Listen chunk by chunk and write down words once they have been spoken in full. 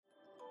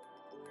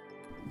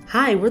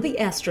Hi, we're the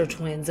Astro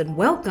Twins, and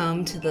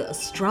welcome to the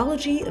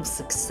Astrology of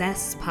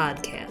Success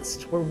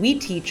podcast, where we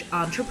teach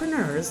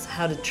entrepreneurs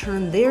how to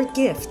turn their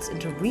gifts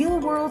into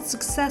real-world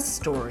success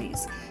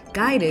stories,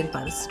 guided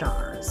by the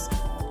stars.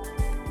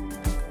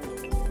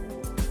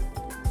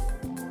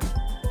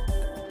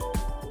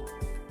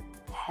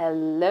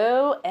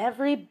 Hello,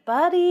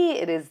 everybody.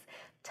 It is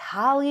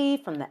Tali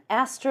from the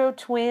Astro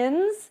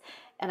Twins,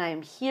 and I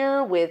am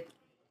here with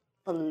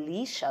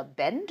Felicia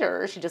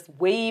Bender. She just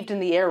waved in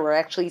the air. We're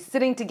actually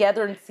sitting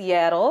together in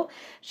Seattle.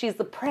 She's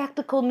the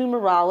practical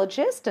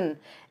numerologist and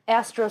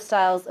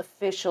AstroStyle's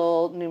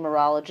official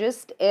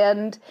numerologist.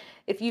 And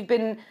if you've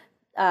been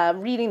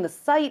reading the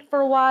site for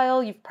a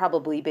while, you've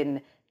probably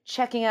been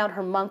checking out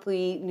her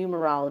monthly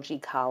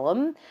numerology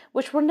column,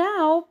 which we're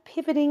now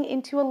pivoting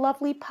into a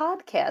lovely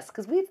podcast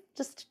because we've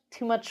just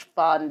too much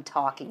fun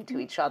talking to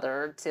each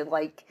other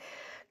to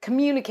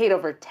communicate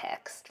over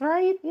text,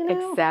 right?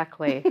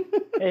 Exactly.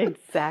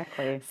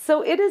 Exactly.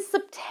 So it is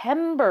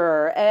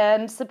September,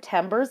 and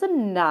September is a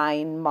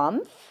 9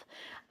 month.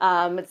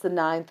 It's the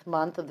 9th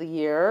month of the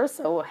year,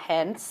 so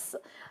hence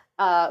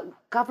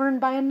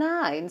governed by a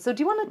 9. So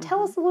do you want to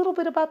tell us a little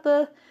bit about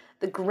the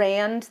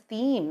grand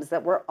themes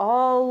that we're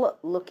all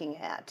looking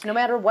at, no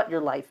matter what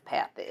your life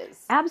path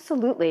is?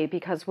 Absolutely,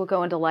 because we'll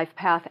go into life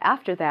path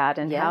after that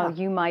and how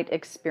you might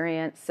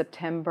experience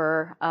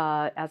September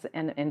as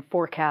in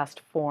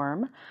forecast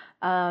form.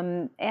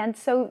 And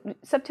so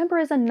September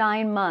is a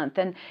 9 month,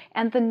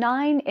 and the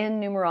 9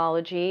 in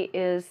numerology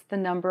is the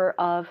number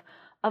of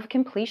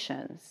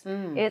completions.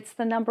 It's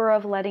the number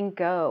of letting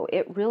go.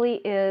 It really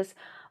is.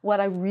 What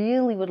I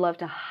really would love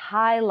to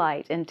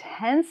highlight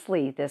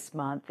intensely this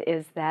month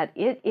is that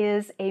it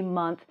is a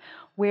month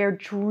where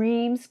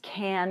dreams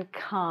can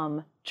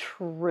come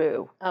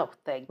true. Oh,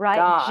 thank right?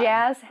 God.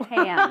 Jazz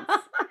hands.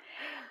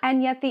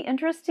 And yet the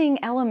interesting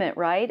element,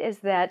 right, is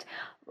that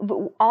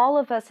all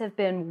of us have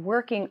been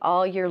working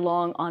all year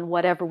long on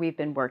whatever we've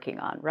been working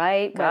on,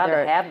 right? God,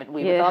 haven't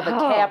we? With all the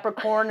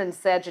Capricorn and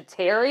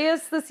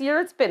Sagittarius this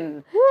year, it's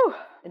been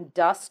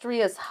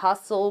industrious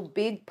hustle,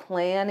 big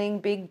planning,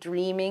 big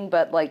dreaming,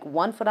 but like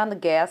one foot on the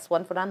gas,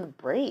 one foot on the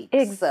brakes.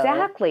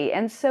 Exactly. So.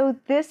 And so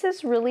this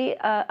is really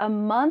a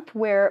month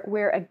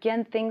where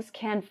again things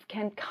can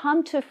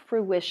come to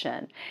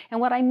fruition. And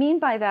what I mean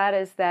by that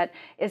is that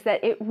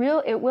it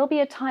will be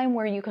a time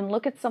where you can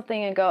look at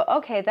something and go,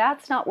 okay,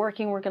 that's not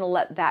working, we're going to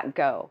let that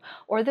go.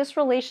 Or this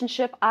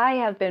relationship, I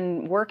have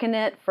been working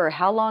it for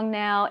how long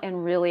now,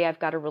 and really I've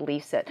got to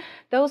release it.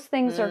 Those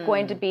things are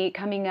going to be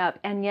coming up,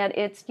 and yet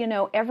it's,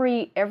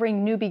 every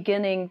new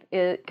beginning,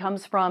 it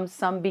comes from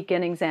some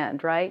beginning's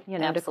end, right?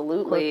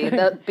 Absolutely.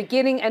 The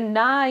beginning, and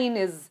 9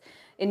 is,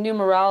 in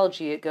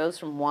numerology, it goes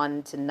from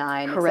 1 to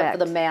 9, Correct. Except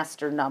for the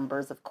master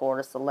numbers, of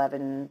course,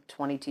 11,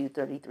 22,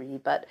 33.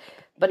 But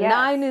yes.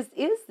 9 is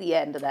the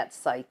end of that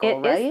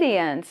cycle, right? It is the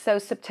end. So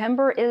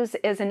September is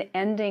an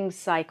ending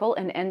cycle,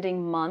 an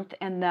ending month,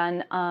 and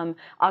then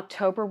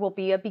October will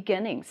be a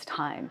beginnings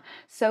time.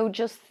 So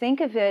just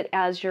think of it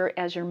as your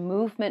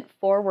movement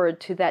forward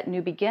to that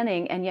new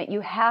beginning, and yet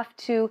you have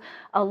to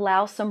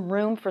allow some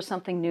room for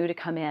something new to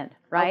come in,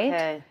 right?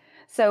 Okay.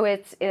 So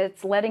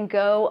it's letting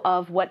go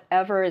of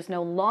whatever is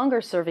no longer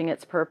serving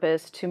its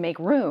purpose to make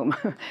room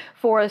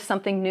for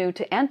something new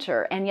to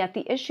enter. And yet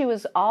the issue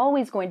is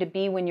always going to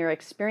be when you're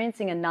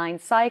experiencing a 9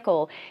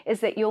 cycle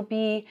is that you'll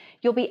be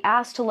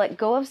asked to let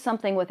go of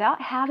something without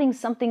having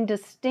something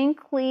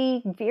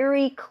distinctly,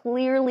 very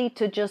clearly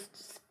to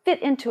just fit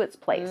into its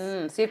place.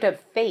 So you have to have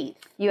faith.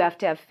 You have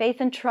to have faith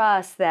and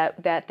trust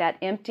that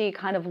empty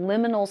kind of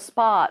liminal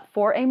spot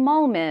for a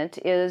moment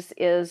is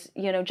just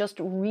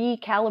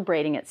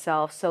recalibrating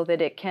itself so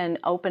that it can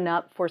open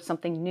up for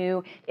something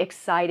new,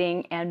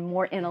 exciting, and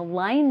more in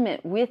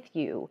alignment with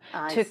you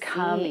to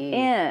come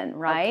in,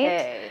 right?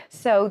 Okay.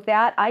 So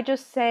that I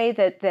just say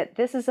that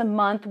this is a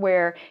month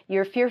where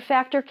your fear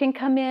factor can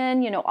come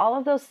in, all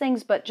of those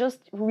things, but just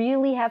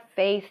really have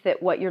faith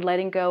that what you're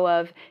letting go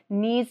of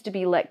needs to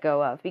be let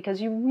go of.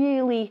 Because you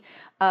really,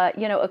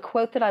 a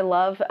quote that I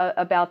love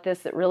about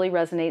this that really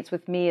resonates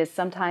with me is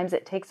sometimes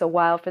it takes a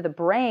while for the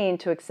brain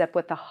to accept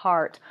what the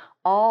heart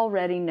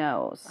already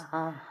knows.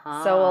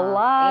 So a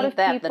lot of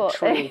people,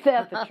 ain't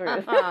that the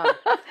truth?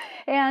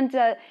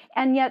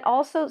 And yet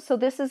also, so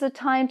this is a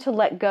time to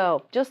let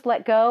go. Just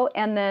let go,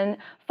 and then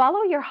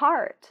follow your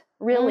heart.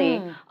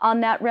 Really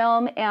on that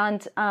realm,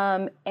 and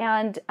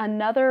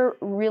another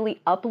really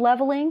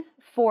up-leveling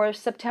for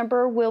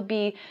September will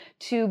be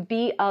to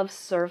be of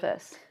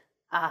service.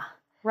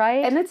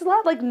 Right? And it's a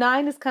lot like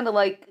 9 is kind of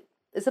like,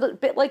 is it a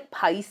bit like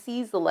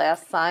Pisces, the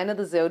last sign of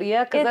the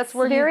zodiac? Because that's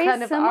where you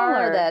kind of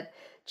are, that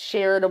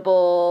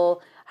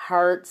charitable,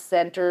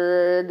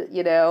 heart-centered,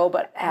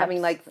 but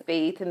having like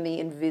faith in the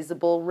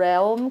invisible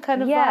realm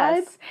kind of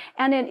vibe.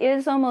 And it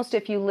is almost,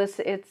 if you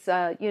listen, it's,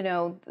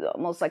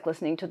 almost like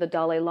listening to the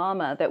Dalai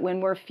Lama, that when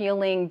we're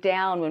feeling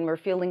down, when we're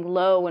feeling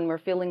low, when we're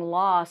feeling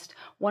lost,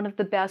 one of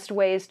the best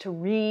ways to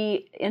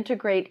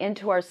reintegrate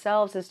into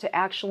ourselves is to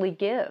actually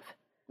give.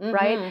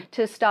 right?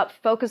 To stop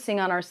focusing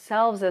on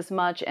ourselves as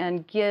much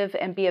and give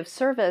and be of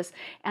service.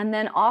 And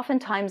then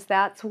oftentimes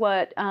that's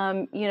what,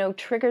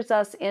 triggers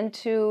us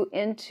into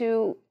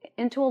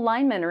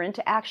alignment or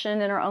into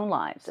action in our own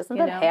lives. Doesn't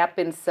that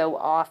happen so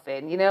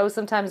often?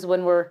 Sometimes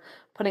when we're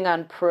putting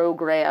on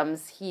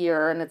programs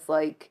here and it's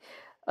like,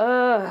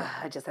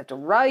 I just have to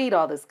write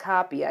all this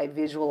copy. I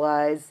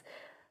visualize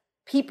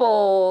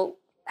people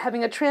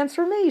having a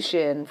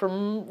transformation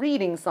from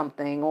reading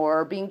something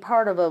or being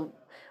part of a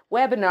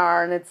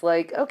webinar, and it's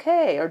like,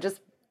 okay, or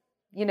just,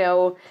 I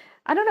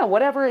don't know,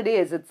 whatever it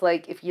is. It's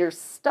like if you're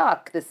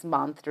stuck this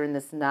month during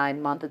this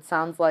 9-month, it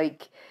sounds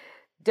like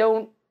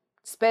don't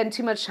spend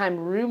too much time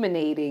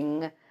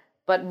ruminating,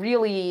 but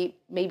really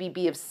maybe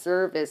be of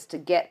service to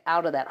get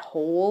out of that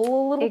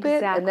hole a little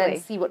bit and then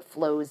see what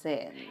flows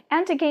in.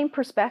 And to gain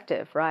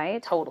perspective,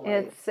 right?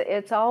 Totally.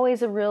 It's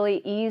always a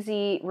really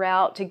easy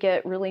route to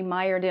get really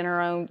mired in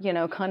our own,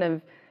 kind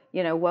of,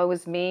 woe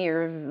is me,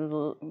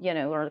 or,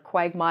 or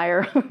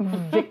quagmire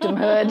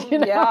victimhood,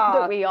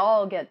 that we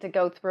all get to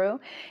go through.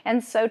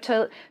 And so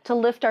to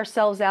lift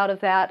ourselves out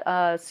of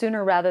that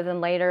sooner rather than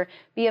later,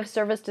 be of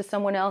service to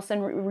someone else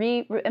and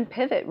and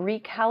pivot,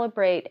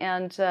 recalibrate,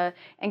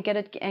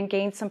 and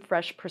gain some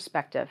fresh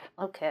perspective.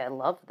 Okay, I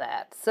love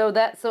that. So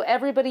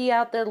everybody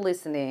out there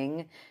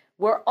listening,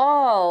 we're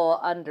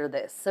all under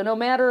this. So no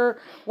matter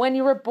when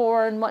you were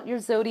born, what your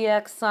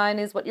zodiac sign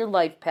is, what your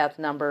life path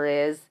number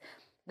is,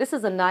 this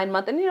is a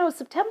 9-month, and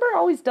September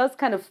always does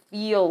kind of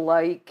feel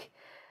like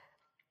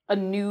a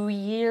new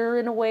year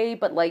in a way,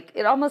 but like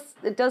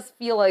it does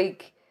feel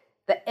like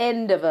the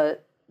end of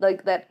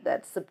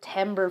that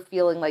September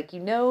feeling, like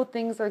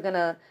things are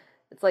gonna.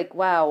 It's like,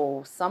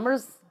 wow,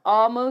 summer's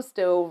almost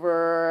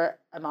over.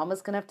 I'm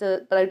almost gonna have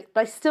to, but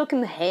I still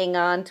can hang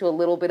on to a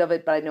little bit of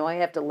it, but I know I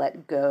have to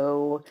let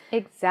go.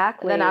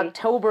 Exactly. And then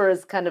October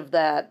is kind of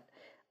that.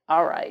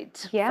 All right.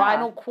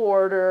 Final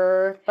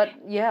quarter, but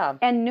yeah.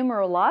 And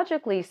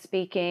numerologically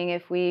speaking,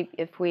 if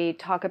we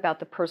talk about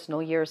the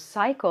personal year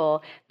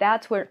cycle,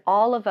 that's where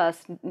all of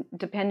us,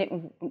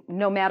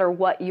 no matter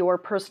what your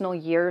personal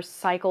year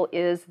cycle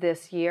is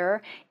this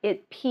year,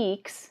 it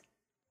peaks.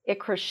 It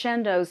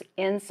crescendos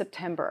in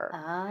September.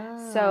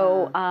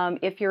 So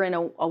if you're in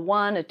a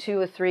 1, a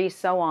 2, a 3,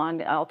 so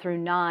on, all through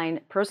 9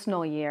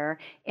 personal year,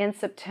 in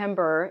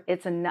September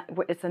it's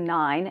a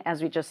 9,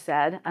 as we just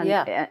said,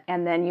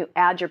 and then you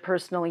add your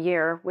personal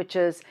year, which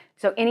is,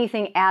 so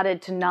anything added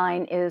to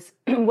 9 is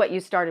what you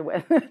started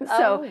with.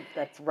 So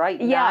that's right.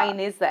 9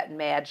 is that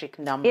magic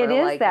number. It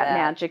is that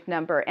magic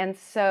number, and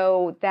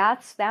so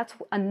that's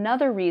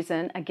another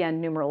reason, again,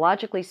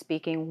 numerologically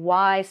speaking,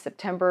 why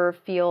September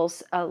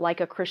feels like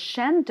a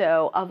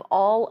crescendo of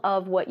all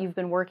of what you've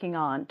been working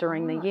on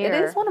during the year.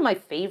 It is one of my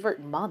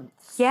favorite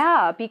months.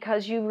 Yeah,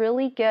 because you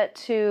really get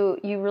to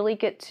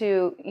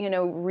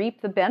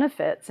reap the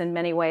benefits in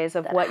many ways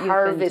of what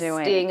you've been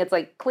doing. It's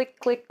like click,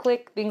 click,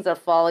 click. Things are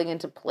falling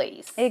into place.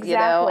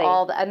 Exactly.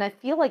 And I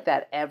feel like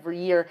that every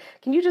year.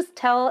 Can you just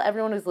tell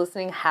everyone who's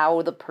listening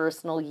how the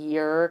personal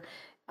year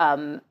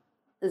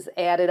is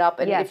added up?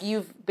 And if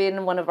you've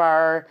been one of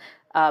our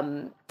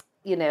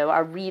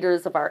our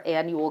readers of our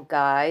annual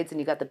guides, and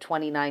you got the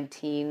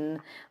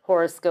 2019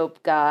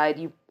 horoscope guide,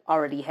 you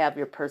already have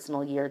your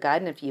personal year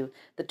guide. And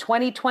the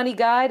 2020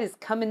 guide is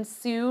coming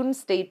soon,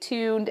 stay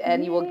tuned,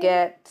 and you will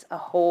get a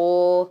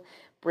whole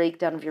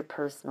breakdown of your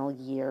personal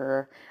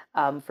year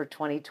for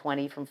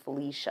 2020 from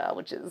Felicia,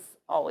 which is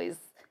always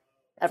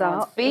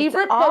everyone's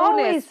favorite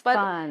bonus. But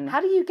fun. How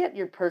do you get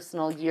your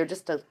personal year?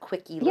 Just a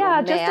quickie little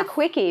math. Yeah, just a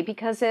quickie,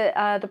 because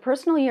the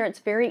personal year, it's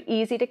very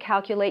easy to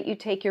calculate. You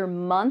take your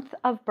month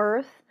of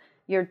birth,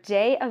 your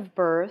day of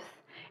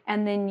birth,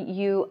 and then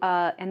you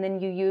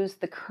use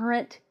the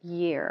current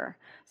year.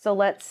 So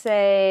let's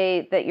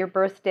say that your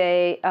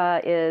birthday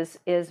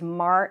is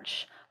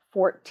March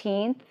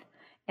 14th,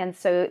 and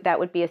so that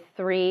would be a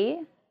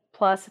 3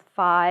 plus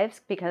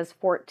 5, because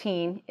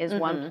 14 is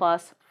 1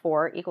 plus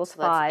 4 equals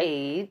 5. That's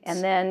 8.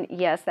 And then,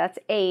 that's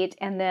 8.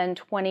 And then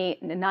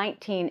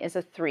 2019 is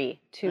a 3.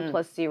 2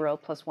 plus 0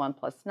 plus 1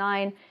 plus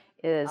 9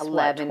 is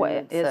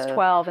 11. Is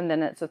 12, and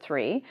then it's a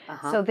 3.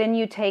 So then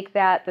you take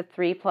that, the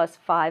 3 plus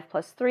 5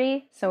 plus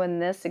 3. So in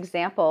this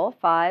example,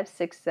 5,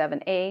 6,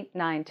 7, 8,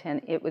 9,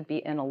 10, it would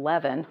be an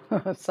 11.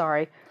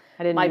 Sorry.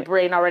 My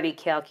brain already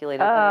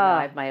calculated.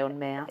 I have my own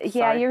math.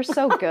 Yeah, you're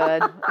so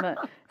good.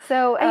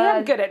 So I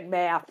am good at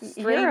math.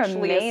 Strangely, you're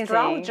amazing.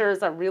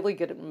 Astrologers are really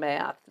good at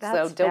math.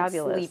 That's so don't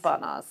fabulous. Sleep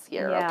on us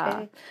here,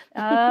 okay?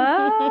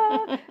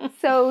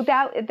 So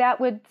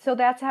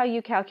that's how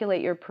you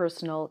calculate your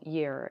personal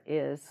year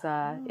is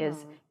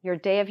your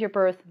day of your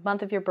birth,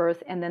 month of your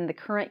birth, and then the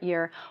current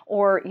year.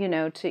 Or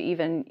to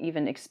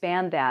even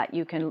expand that,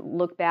 you can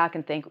look back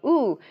and think,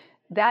 ooh,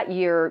 that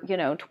year,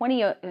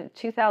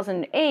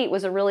 2008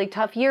 was a really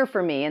tough year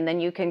for me. And then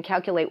you can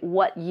calculate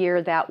what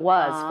year that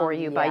was for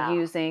you by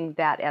using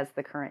that as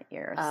the current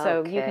year.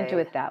 So you can do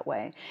it that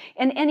way.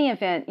 In any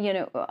event,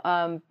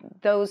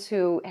 those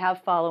who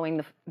have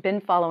been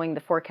following the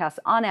forecast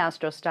on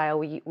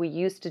AstroStyle, we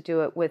used to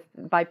do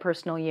it by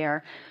personal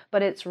year,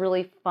 but it's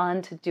really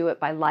fun to do it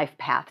by life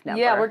path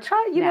number. Yeah, we're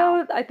trying,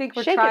 I think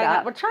we're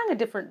trying a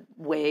different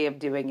way of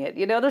doing it.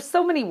 There's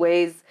so many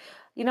ways.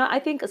 I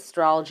think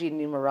astrology and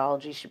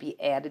numerology should be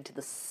added to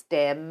the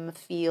STEM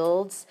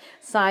fields,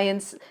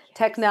 science,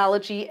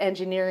 technology,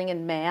 engineering,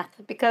 and math,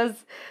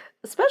 because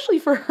especially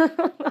for,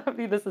 I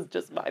mean, this is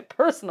just my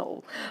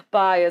personal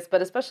bias,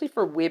 but especially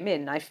for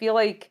women, I feel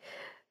like,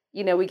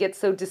 we get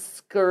so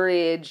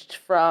discouraged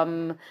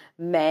from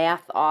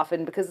math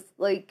often because,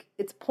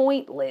 it's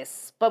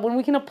pointless. But when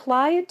we can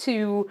apply it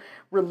to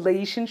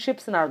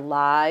relationships in our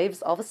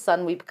lives, all of a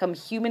sudden we become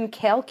human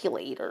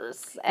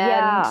calculators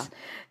and,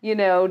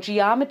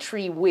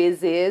 geometry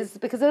whizzes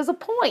because there's a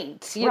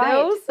point, you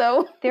know?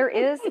 So there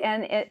is,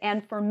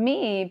 and for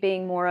me,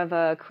 being more of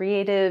a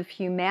creative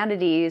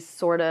humanities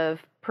sort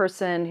of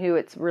person who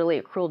it's really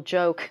a cruel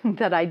joke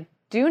that I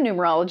do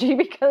numerology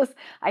because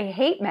I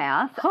hate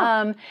math.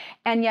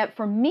 And yet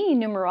for me,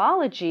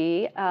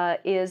 numerology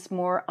is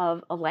more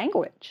of a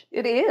language.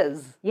 It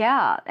is.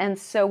 Yeah. And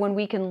so when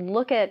we can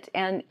look at,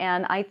 and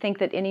I think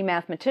that any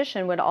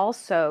mathematician would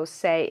also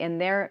say in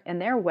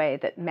their way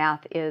that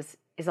math is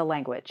a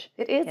language.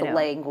 It is a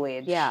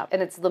language. Yeah.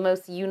 And it's the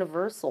most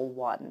universal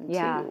one,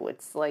 too.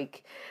 It's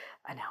like,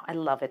 I know, I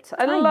love it.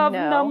 I love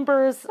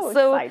numbers.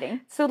 So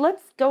exciting. So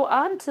let's go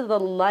on to the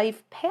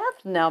life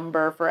path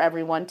number for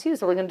everyone too.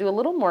 So we're going to do a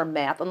little more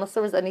math, unless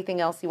there was anything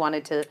else you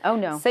wanted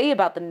to say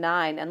about the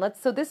 9. And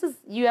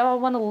you all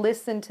want to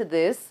listen to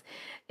this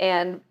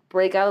and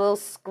break out a little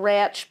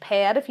scratch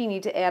pad if you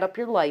need to add up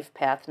your life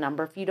path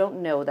number. If you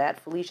don't know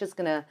that, Felicia's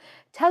going to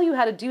tell you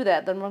how to do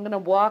that. Then we're going to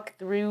walk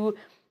through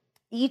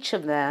each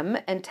of them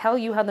and tell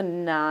you how the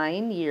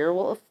 9 year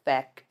will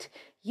affect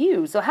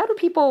you. So how do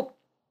people...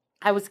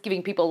 I was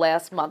giving people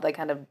last month, I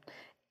kind of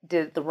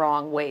did it the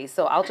wrong way.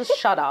 So I'll just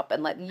shut up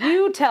and let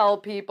you tell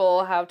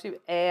people how to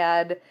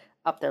add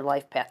up their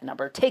life path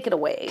number. Take it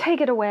away.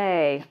 Take it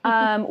away.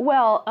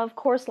 Well, of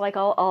course, like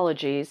all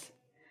ologies,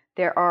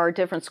 there are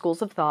different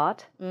schools of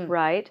thought,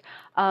 right?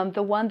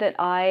 The one that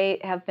I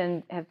have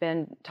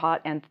been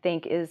taught and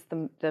think is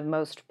the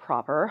most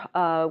proper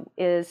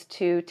is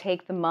to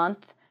take the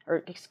month,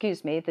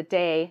 the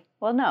day,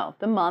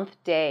 the month,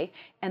 day,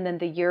 and then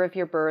the year of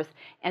your birth,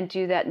 and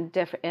do that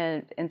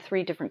in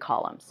 3 different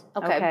columns.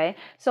 Okay.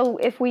 So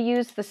if we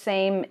use the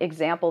same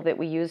example that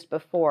we used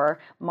before,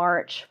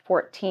 March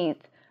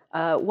 14th,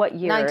 what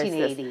year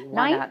 1980. is this?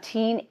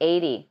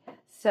 1980.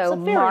 So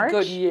it's a very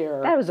good year.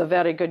 That was a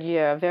very good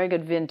year, very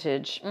good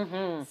vintage.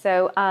 Mm-hmm.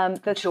 So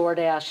the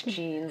Jordache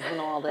jeans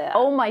and all that.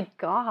 Oh my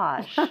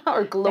gosh!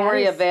 Or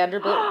Gloria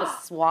Vanderbilt with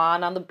the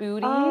swan on the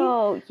booty.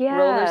 Oh yes,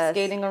 roller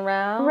skating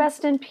around.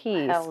 Rest in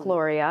peace,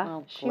 Gloria.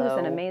 Oh, she was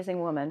an amazing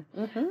woman.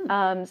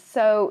 Mm-hmm.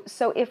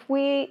 So if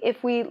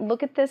we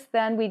look at this,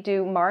 then we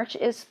do March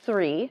is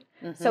 3.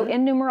 Mm-hmm. So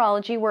in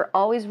numerology, we're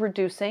always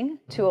reducing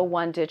to a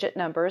 1-digit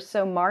number.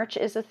 So March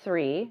is a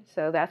 3,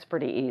 so that's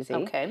pretty easy.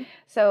 Okay.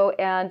 So,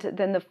 and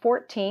then the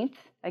 14th,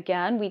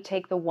 again, we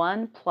take the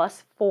 1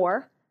 plus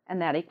 4,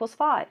 and that equals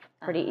 5.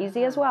 Pretty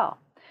easy as well.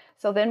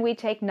 So then we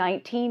take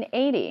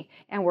 1980,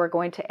 and we're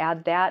going to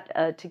add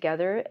that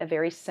together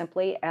very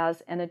simply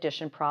as an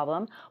addition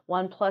problem.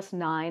 1 plus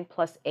 9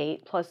 plus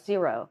 8 plus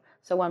 0.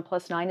 So 1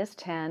 plus 9 is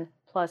 10,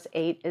 plus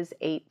 8 is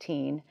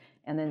 18,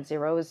 and then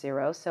 0 is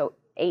 0. So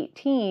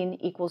 18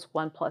 equals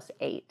 1 plus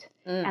 8,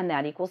 and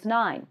that equals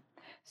 9.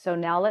 So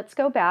now let's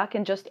go back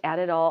and just add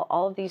it all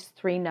of these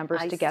 3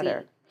 numbers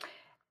together.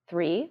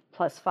 3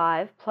 plus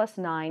 5 plus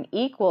 9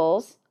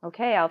 equals,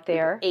 out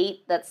there.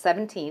 8, that's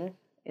 17.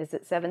 Is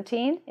it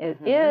 17? It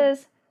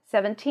is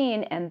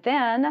 17, and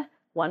then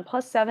 1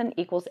 plus 7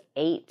 equals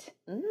 8.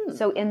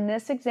 So in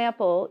this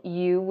example,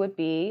 you would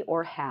be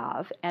or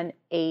have an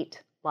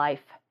 8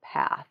 life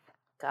path.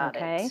 Got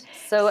it.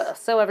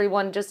 So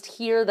everyone, just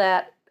hear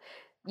that.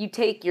 You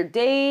take your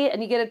day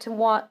and you get it to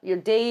 1, your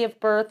day of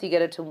birth, you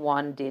get it to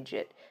 1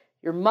 digit.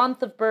 Your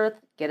month of birth,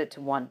 get it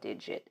to 1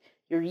 digit.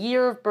 Your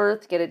year of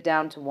birth, get it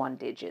down to 1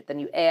 digit. Then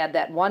you add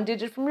that 1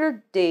 digit from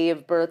your day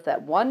of birth,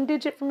 that 1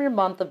 digit from your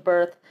month of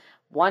birth,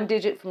 1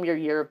 digit from your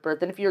year of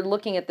birth. And if you're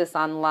looking at this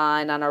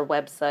online on our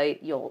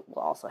website, we'll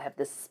also have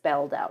this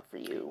spelled out for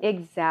you.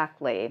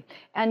 Exactly.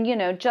 And,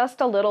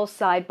 just a little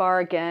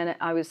sidebar again,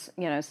 I was,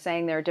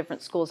 saying there are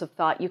different schools of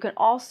thought. You can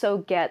also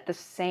get the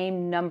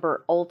same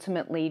number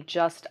ultimately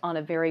just on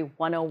a very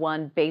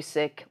 101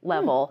 basic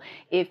level.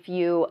 If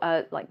you,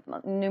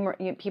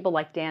 people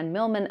like Dan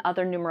Millman,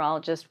 other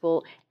numerologists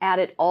will add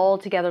it all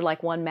together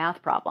like one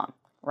math problem.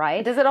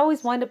 right? Does it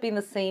always wind up being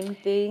the same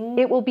thing?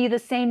 It will be the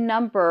same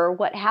number.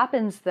 What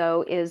happens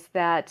though is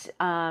that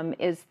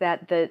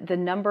the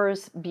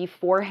numbers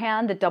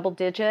beforehand, the double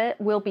digit,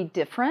 will be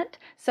different.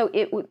 So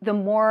the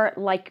more,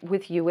 like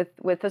with you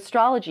with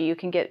astrology, you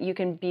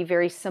can be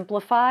very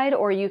simplified,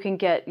 or you can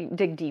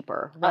dig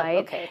deeper, right?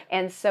 Okay.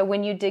 And so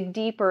when you dig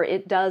deeper,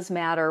 it does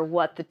matter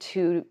what the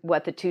two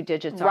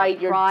digits are. Right,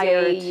 your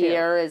prior day to.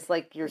 year is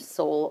like your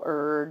soul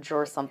urge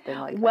or something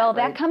like that. Well, right?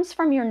 that comes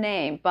from your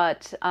name,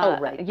 but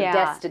right, the yeah,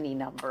 destiny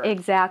number.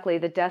 Exactly,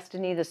 the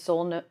destiny, the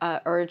soul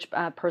urge,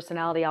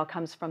 personality, all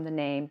comes from the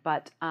name.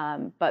 But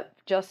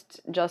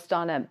just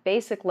on a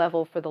basic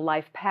level for the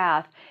life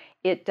path,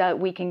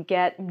 we can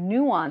get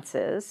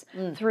nuances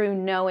through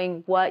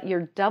knowing what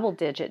your double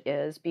digit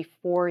is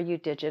before you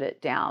digit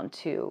it down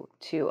to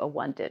a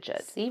one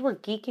digit. See, we're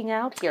geeking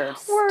out here.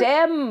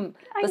 STEM.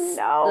 I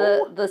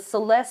know. The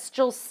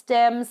celestial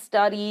STEM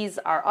studies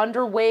are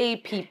underway,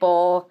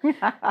 people.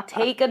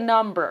 Take a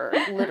number,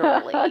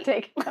 literally.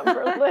 Take a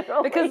number,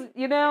 literally. Because,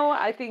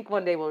 I think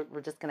one day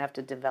we're just going to have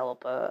to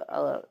develop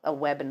a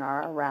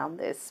webinar around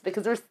this.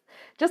 Because there's,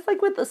 just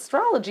like with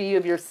astrology, you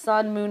have your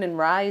sun, moon, and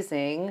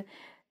rising.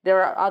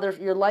 There are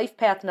your life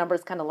path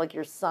numbers, kind of like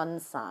your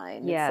sun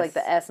sign. Yes. It's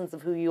like the essence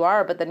of who you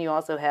are, but then you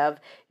also have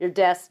your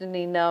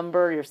destiny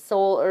number, your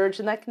soul urge,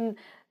 and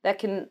that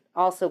can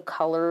also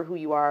color who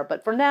you are.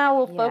 But for now,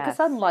 we'll focus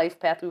on life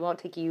path. We won't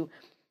take you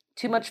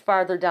too much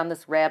farther down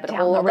this rabbit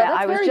hole.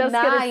 I was just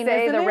going to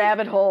say the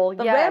rabbit hole.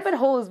 The rabbit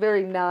hole is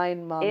very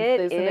 9 months,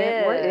 isn't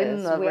it? We're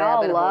in the we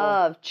rabbit hole. all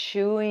love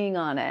chewing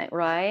on it,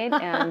 right?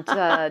 And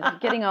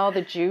getting all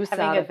the juice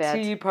out of it.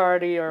 Having a tea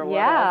party or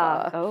whatever.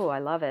 Yeah. Oh, I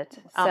love it.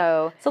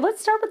 So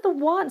let's start with the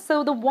one.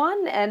 So the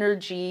one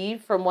energy,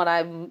 from what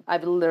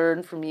I've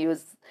learned from you,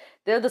 is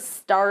they're the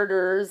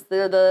starters.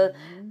 They're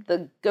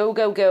the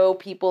go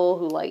people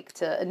who like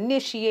to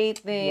initiate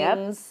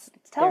things. Yep.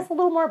 Tell us a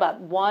little more about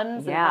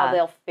ones and how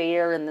they'll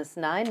fare in this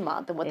 9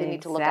 month and what they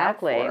need to look out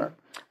for.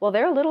 Well,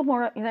 they're a little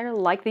more, they're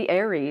like the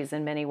Aries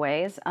in many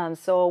ways.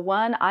 So a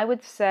one, I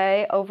would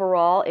say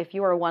overall, if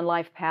you are a one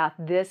life path,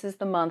 this is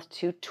the month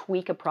to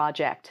tweak a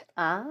project.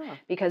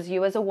 Because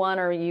you as a one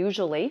are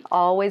usually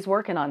always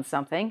working on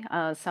something,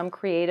 some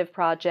creative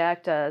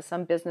project,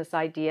 some business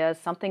idea,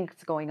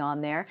 something's going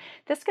on there.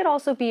 This could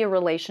also be a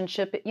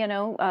relationship,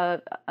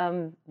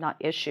 not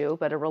issue,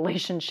 but a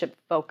relationship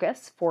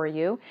focus for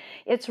you.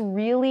 It's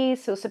really,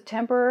 so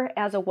September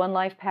as a one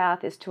life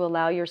path is to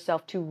allow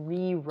yourself to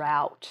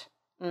reroute.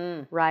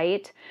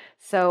 Right?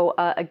 So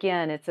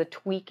again, it's a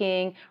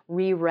tweaking,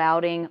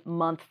 rerouting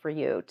month for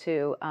you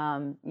to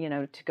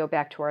go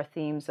back to our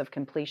themes of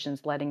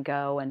completions, letting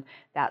go, and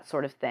that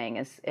sort of thing.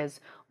 Is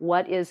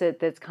what is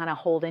it that's kind of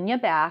holding you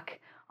back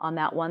on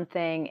that one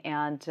thing,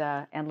 and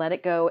let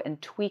it go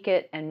and tweak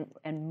it and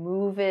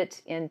move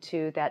it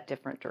into that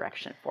different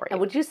direction for you. And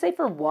would you say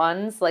for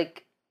ones,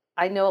 like,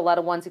 I know a lot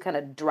of ones who kind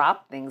of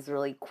drop things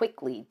really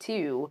quickly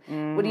too.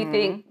 What do you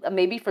think,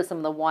 maybe for some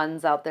of the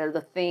ones out there,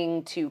 the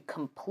thing to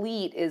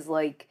complete is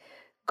like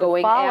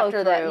going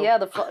after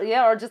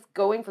that, or just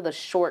going for the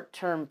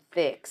short-term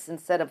fix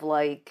instead of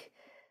like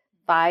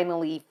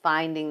finally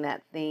finding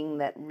that thing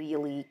that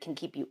really can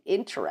keep you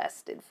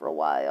interested for a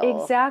while.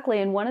 Exactly.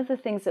 And one of the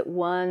things that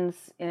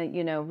ones,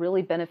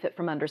 really benefit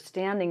from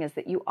understanding is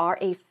that you are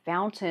a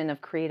fountain of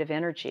creative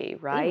energy,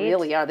 right? They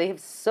really are. They have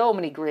so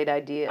many great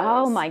ideas.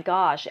 Oh my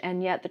gosh.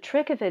 And yet the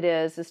trick of it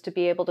is to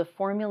be able to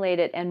formulate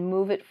it and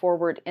move it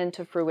forward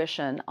into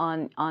fruition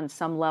on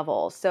some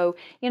level. So,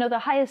 the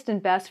highest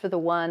and best for the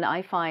one,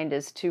 I find,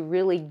 is to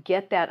really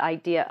get that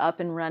idea up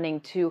and running,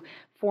 to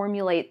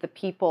formulate the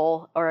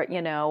people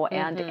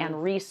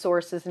and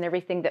resources and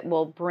everything that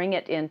will bring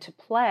it into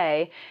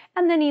play,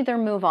 and then either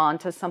move on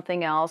to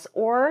something else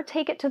or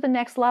take it to the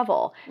next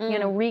level,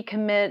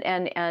 recommit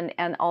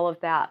and all of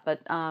that.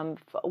 But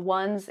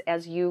ones,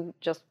 as you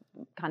just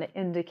kind of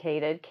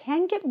indicated,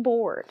 can get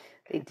bored.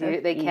 They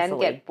do. They can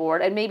get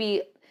bored. And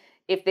maybe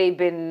if they've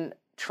been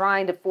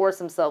trying to force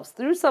themselves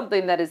through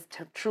something that is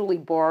truly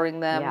boring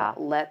them,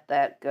 let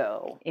that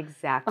go.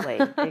 Exactly,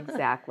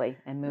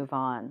 and move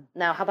on.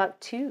 Now, how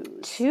about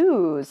twos?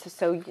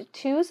 So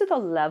twos are the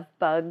love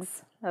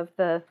bugs of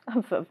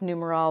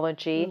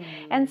numerology.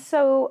 And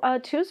so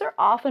twos are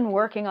often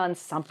working on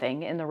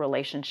something in the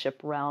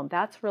relationship realm.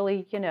 That's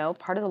really,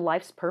 part of the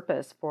life's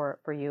purpose for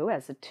you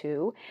as a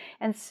two.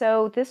 And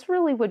so this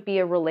really would be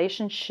a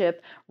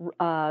relationship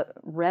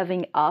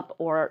revving up,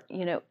 or,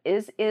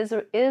 is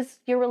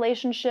your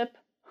relationship,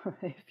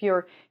 if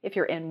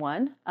you're in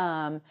one,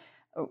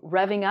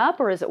 revving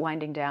up, or is it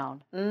winding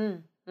down?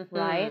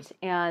 Right?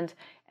 And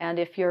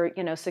if you're,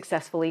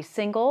 successfully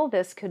single,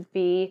 this could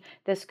be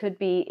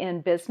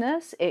in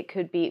business, it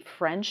could be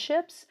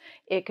friendships,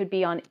 it could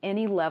be on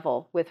any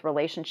level with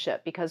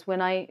relationship. Because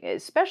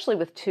especially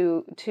with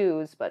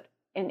twos, but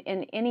in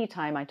any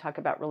time I talk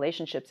about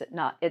relationships,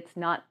 it's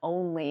not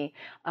only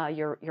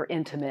your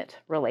intimate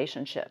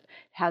relationship. It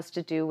has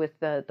to do with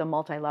the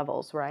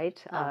multi-levels,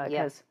 right?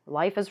 Because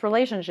life is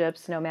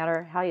relationships, no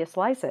matter how you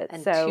slice it.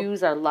 And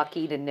twos are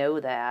lucky to know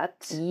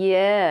that.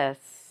 Yes.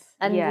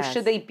 And Yes.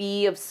 should they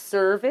be of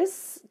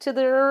service to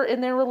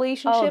in their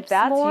relationships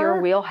that's more?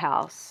 your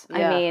wheelhouse.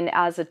 Yeah. I mean,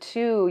 as a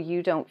 2,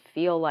 you don't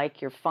feel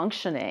like you're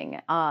functioning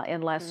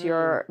unless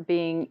you're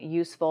being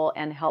useful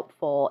and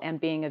helpful and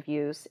being of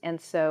use. And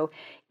so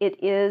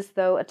it is,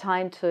 though, a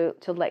time to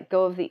let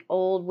go of the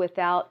old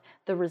without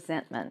the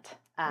resentment.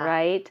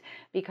 Right?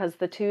 Because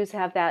the 2s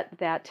have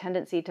that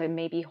tendency to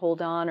maybe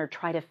hold on or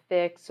try to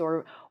fix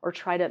or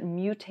try to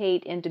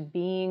mutate into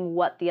being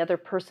what the other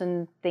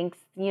person thinks,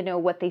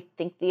 what they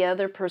think the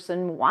other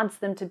person wants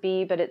them to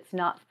be, but it's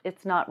not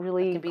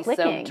really It can be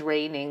clicking. so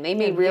draining. They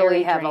may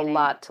really have draining. a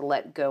lot to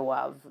let go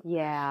of.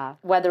 Yeah.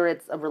 Whether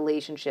it's a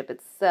relationship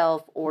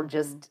itself or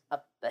just a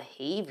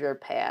behavior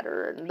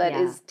pattern that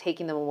is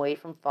taking them away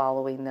from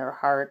following their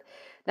heart.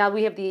 Now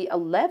we have the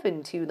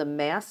 11 too, the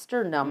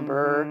master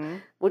number,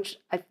 which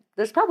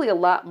there's probably a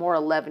lot more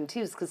 11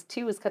 twos because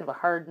 2 is kind of a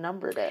hard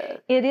number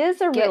to It is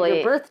get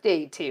your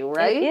birthday to,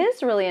 right? It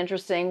is really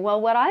interesting.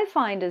 Well, what I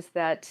find is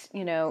that,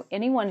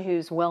 anyone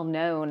who's well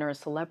known or a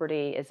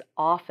celebrity is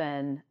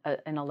often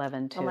an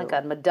 11 too. Oh my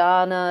God,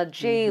 Madonna,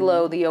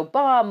 J-Lo, the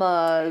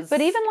Obamas.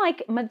 But even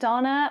like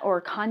Madonna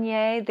or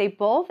Kanye, they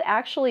both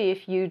actually,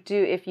 if you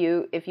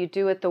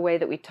do it the way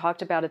that we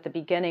talked about at the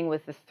beginning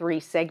with the 3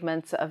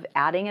 segments of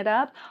adding it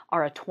up,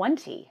 are a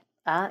 20.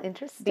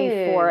 Interesting.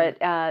 Before it,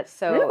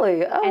 so really,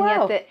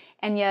 wow.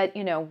 And yet,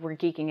 we're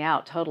geeking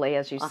out totally,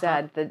 as you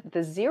said.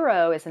 The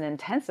 0 is an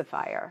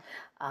intensifier.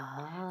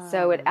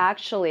 So it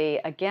actually,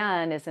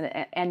 again, is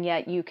and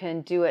yet you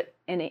can do it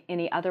in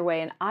any other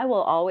way. And I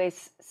will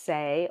always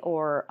say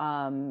or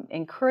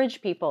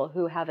encourage people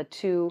who have a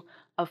 2,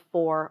 a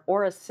 4,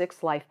 or a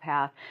 6 life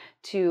path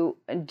to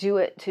do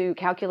it, to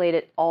calculate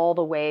it all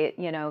the way,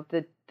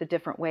 the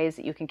different ways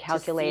that you can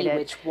calculate it.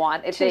 Which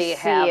one, if to they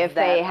have see if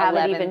they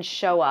haven't 11. even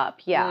show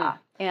up. Yeah.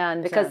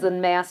 And because the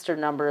master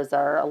numbers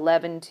are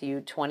 11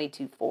 2,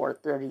 22 4,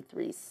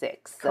 33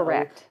 6. So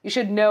correct. You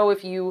should know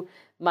if you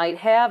might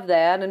have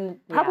that and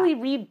probably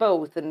read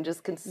both and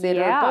just consider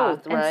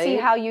both, right? And see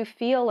how you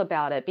feel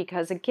about it.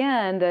 Because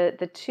again,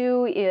 the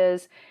 2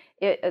 is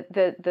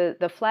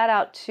the flat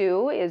out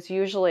 2 is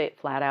usually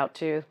flat out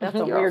 2. That's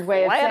a weird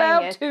way of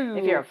saying it. Two.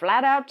 If you're a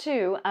flat out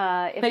 2,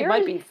 they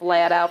might be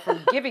flat out from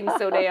giving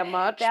so damn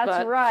much.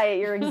 That's right.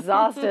 You're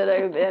exhausted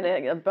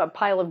in a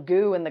pile of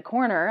goo in the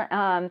corner,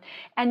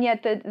 and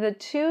yet the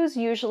 2s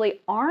usually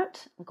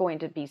aren't going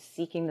to be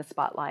seeking the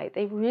spotlight.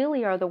 They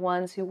really are the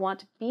ones who want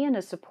to be in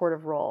a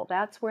supportive role.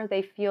 That's where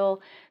they feel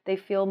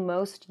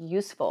most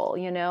useful,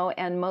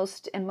 and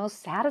most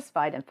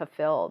satisfied and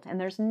fulfilled.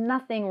 And there's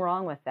nothing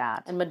wrong with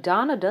that. And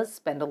Madonna does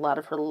spend a lot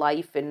of her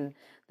life in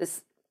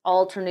this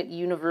alternate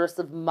universe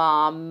of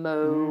mom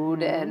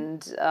mode and,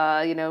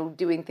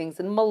 doing things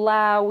in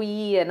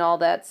Malawi and all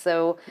that.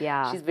 So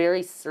she's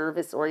very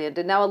service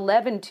oriented. Now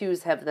 11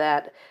 twos have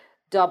that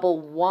double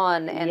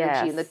 1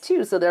 energy in the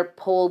 2. So they're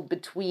pulled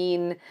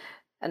between,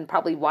 and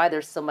probably why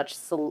they're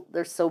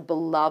so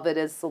beloved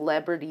as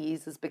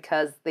celebrities is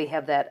because they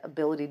have that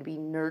ability to be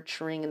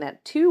nurturing in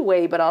that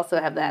 2-way, but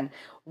also have that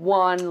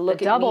 1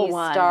 look at me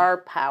star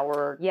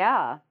power.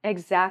 Yeah,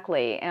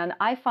 exactly. And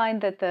I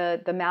find that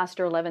the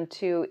Master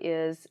 11-2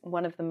 is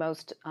one of the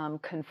most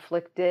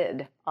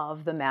conflicted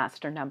of the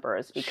master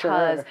numbers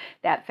because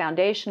that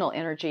foundational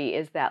energy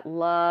is that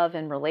love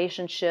and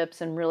relationships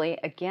and really,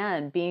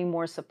 again, being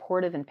more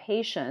supportive and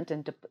patient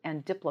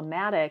and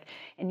diplomatic.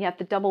 And yet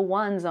the double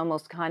 1s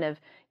almost kind of,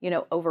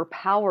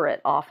 overpower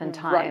it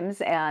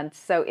oftentimes. Right. And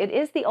so it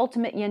is the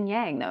ultimate yin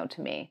yang, though,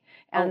 to me.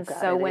 And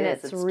so when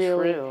it's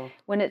really, true.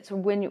 when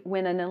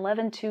an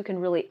 11-2 can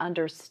really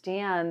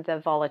understand the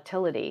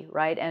volatility,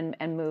 right, and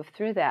move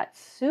through that,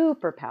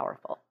 super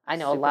powerful. I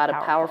know a lot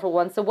of powerful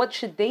ones. So what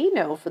should they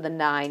know for the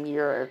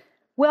 9-year?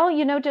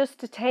 Well, just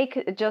to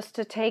take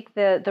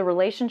the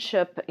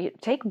relationship,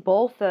 take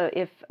both.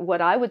 If what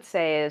I would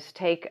say is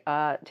take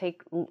a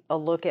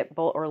look at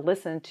both or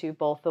listen to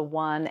both the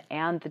 1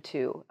 and the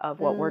 2 of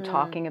what we're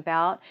talking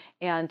about,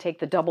 and take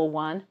the double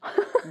 1,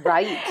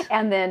 right,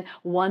 and then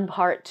 1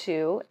 part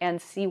 2,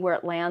 and see where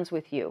it lands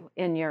with you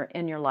in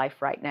your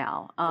life right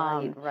now.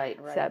 Right.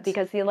 So,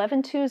 because the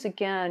 11-2s,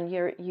 again,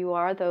 you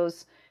are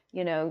those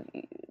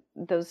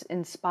those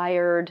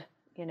inspired,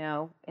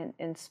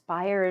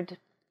 inspired.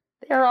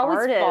 They're always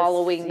artists,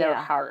 following their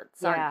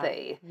hearts, aren't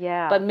they?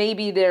 Yeah. But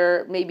maybe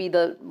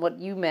what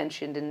you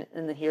mentioned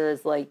in here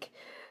is like,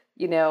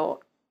 I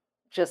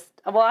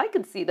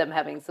could see them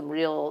having some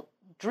real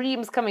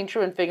dreams coming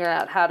true and figuring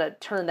out how to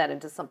turn that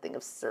into something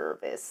of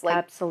service. Like,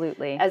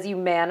 absolutely. As you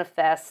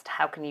manifest,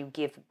 how can you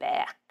give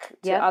back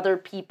to other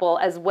people,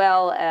 as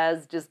well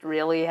as just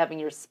really having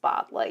your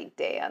spotlight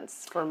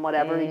dance from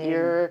whatever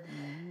you're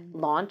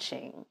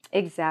launching.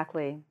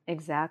 Exactly.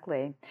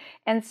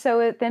 And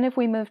so then if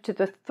we move to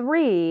the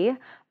 3,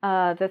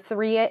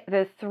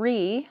 the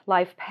 3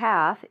 life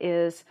path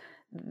is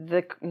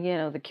the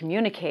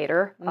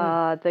communicator,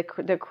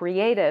 the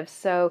creative.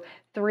 So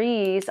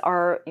 3s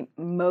are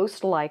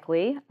most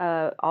likely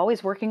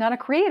always working on a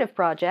creative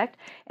project.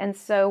 And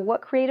so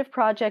what creative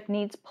project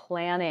needs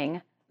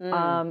planning,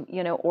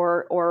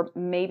 or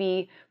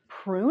maybe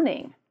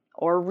pruning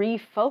or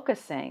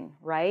refocusing,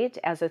 right,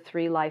 as a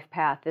 3 life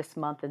path this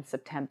month in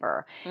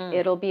September.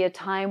 It'll be a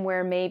time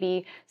where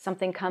maybe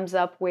something comes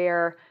up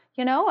where,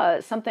 you know,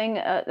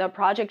 a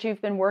project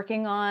you've been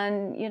working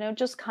on, you know,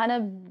 just kind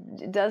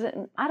of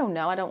doesn't, I don't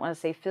know, I don't want to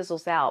say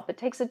fizzles out, but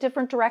takes a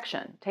different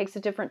direction, takes a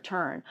different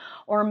turn.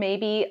 Or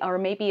maybe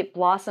it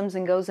blossoms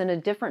and goes in a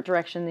different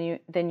direction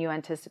than you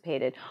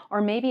anticipated.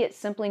 Or maybe it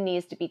simply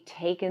needs to be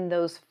taken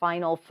those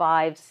final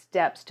 5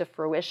 steps to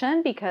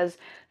fruition, because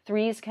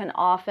 3s can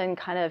often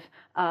kind of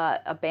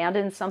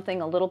abandon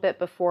something a little bit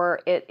before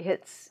it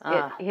hits.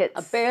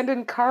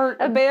 Abandoned cart.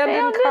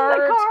 The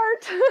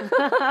cart.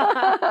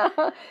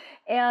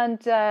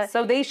 And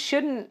so they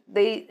shouldn't.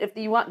 If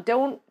you want,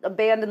 don't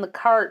abandon the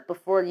cart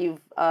before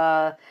you've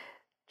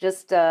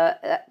just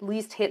at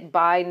least hit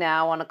buy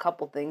now on a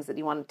couple things that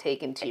you want to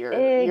take into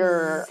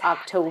your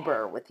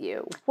October with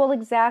you. Well,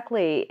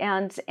 exactly,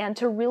 and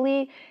to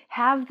really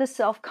have the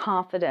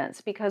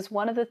self-confidence, because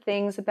one of the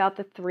things about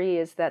the 3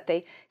 is that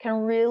they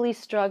can really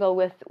struggle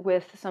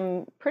with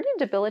some pretty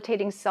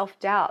debilitating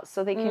self-doubt.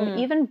 So they can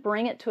even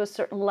bring it to a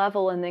certain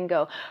level and then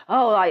go,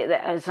 oh,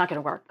 it's not going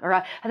to work, or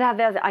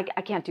I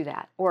can't do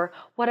that, or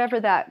whatever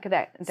that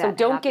So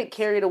don't happens. get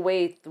carried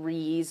away,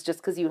 3s, just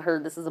because you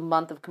heard this is a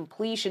month of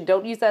completion.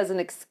 Don't use that as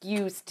an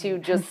excuse to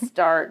just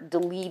start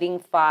deleting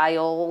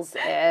files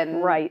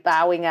and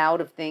bowing out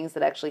of things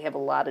that actually have a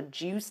lot of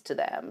juice to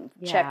them.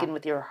 Yeah. Check in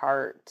with your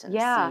heart and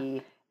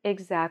see.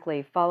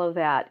 Exactly. Follow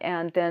that.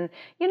 And then,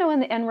 you know,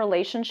 in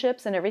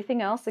relationships and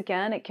everything else,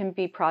 again, it can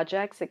be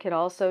projects. It could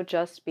also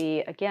just be,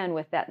 again,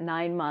 with that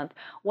 9-month,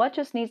 what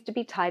just needs to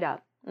be tied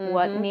up,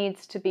 what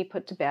needs to be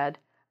put to bed.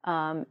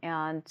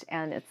 And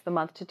it's the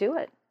month to do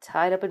it.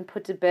 Tied up and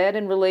put to bed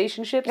in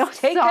relationships.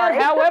 Take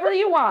that however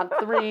you want,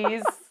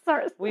 3s.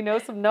 Sorry. We know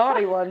some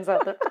naughty ones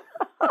out there.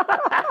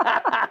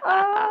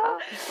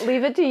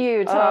 Leave it to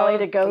you, Tali,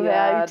 to go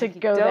that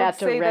direction. Don't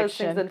say those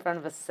things in front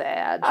of a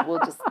Sag. We'll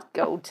just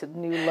go to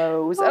new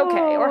lows.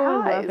 Okay, or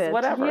highs,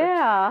 whatever.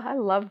 Yeah, I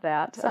love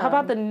that. So how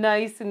about the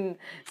nice and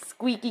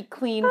squeaky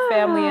clean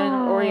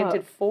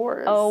family-oriented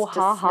 4s? Oh,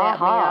 ha, ha,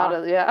 ha.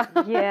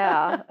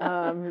 Yeah.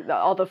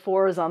 All the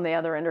 4s on the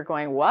other end are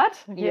going,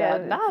 what? Yeah,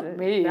 not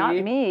me. Not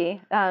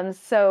me.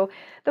 So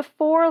the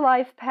 4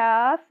 life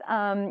path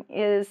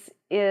is,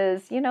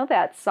 you know,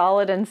 that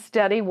solid and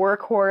steady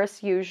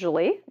workhorse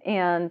usually.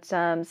 And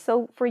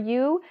so for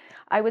you,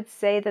 I would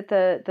say that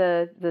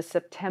the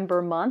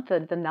September month, the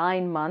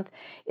 9-month,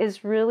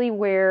 is really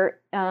where,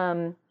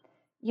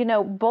 you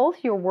know,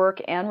 both your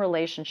work and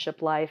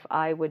relationship life,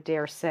 I would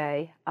dare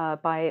say,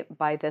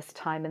 by this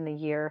time in the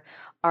year,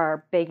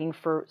 are begging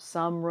for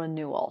some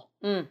renewal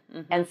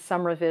and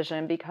some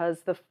revision,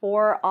 because the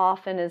 4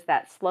 often is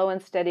that slow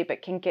and steady,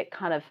 but can get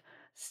kind of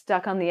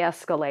stuck on the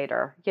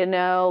escalator, you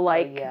know,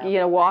 like, you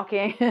know,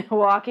 walking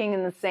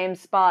in the same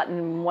spot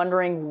and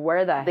wondering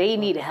where they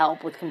need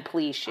help with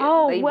completion.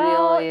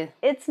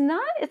 It's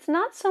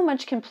not so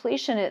much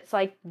completion. It's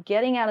like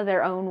getting out of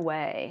their own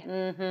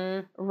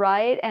way,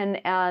 right? And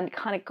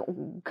kind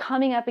of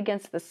coming up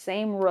against the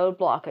same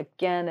roadblock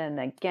again and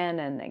again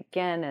and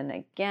again and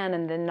again,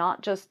 and then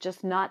not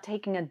just not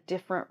taking a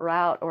different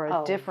route or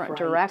a different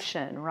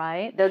direction,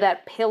 right? They're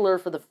that pillar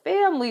for the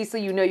family, so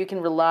you know you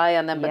can rely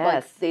on them, but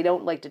like they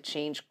don't like to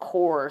change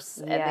course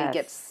and they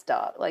get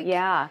stuck.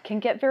 Can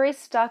get very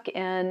stuck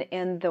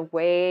in the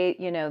way,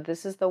 you know,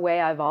 this is the way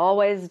I've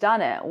always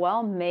done it.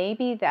 Well,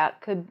 maybe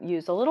that could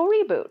use a little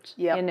reboot.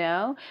 You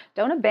know,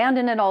 don't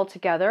abandon it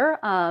altogether,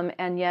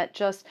 and yet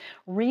just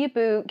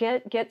reboot,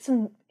 get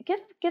a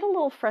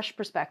little fresh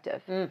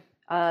perspective.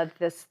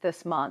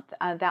 This month.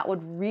 That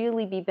would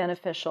really be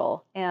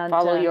beneficial. And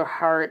follow your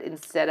heart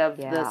instead of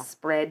the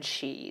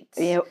spreadsheet.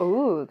 Yeah,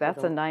 ooh,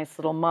 that's a nice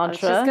little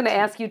mantra. I was just going to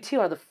ask you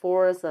too, are the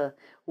 4s a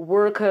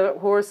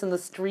workhorse in the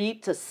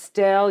street, a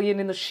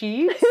stallion in the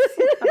sheets?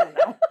 I don't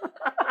know.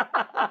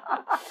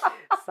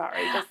 Sorry.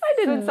 I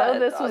didn't know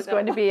this was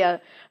going to be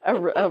a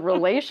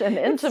relation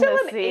intimacy.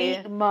 It's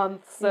still 8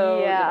 months,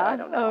 so I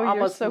don't know.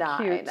 Almost you're so 9.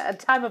 cute. At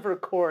time of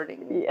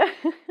recording.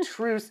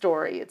 True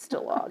story. It's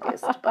still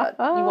August, but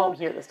you won't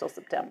hear this till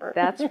September.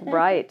 That's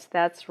right.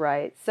 That's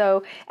right.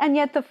 So, and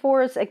yet the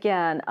 4s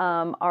again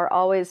are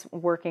always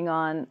working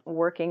on,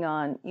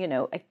 you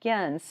know,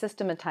 again,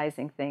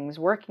 systematizing things,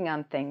 working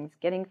on things,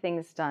 getting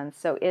things done.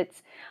 So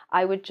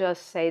I would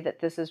just say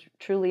that this is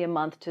truly a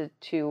month to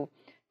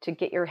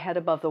get your head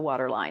above the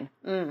waterline,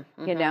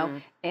 you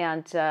know,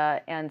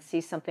 and see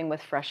something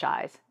with fresh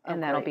eyes,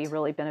 and that'll be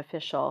really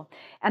beneficial.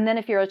 And then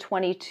if you're a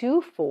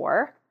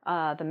 22-4,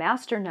 the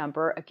master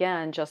number,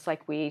 again, just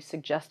like we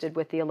suggested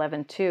with the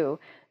 11-2,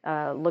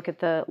 look at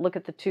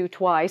the 2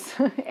 twice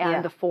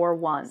and the 4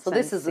 once. So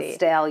this is a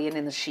stallion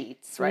in the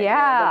sheets, right?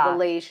 Yeah. The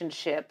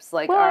relationships,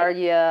 like, are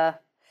you?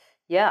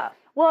 Yeah.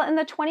 Well, and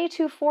the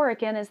 22-4,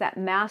 again, is that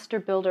master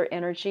builder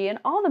energy, and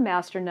all the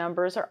master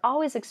numbers are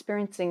always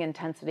experiencing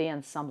intensity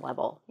on some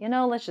level. You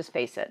know, let's just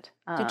face it.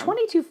 Do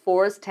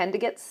 22-4s tend to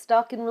get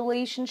stuck in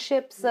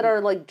relationships that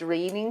are like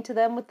draining to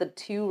them with the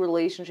 2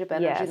 relationship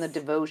energy and the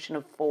devotion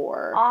of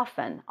 4?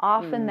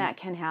 Often that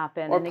can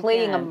happen. Or and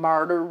playing again, a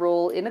martyr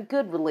role in a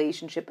good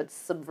relationship, but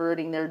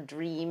subverting their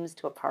dreams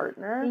to a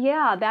partner.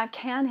 Yeah, that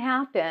can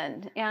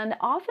happen. And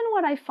often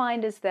what I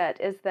find is that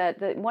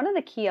one of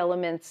the key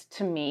elements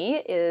to me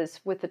is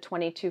with the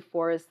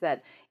 22-4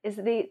 is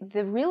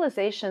the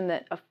realization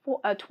that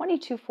a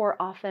 22-4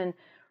 often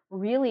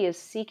really is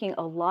seeking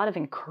a lot of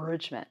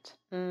encouragement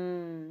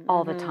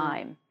all the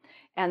time.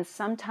 And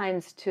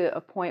sometimes to a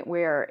point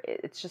where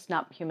it's just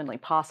not humanly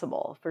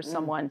possible for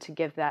someone to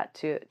give that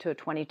to a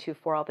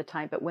 22-4 all the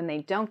time. But when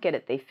they don't get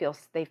it, they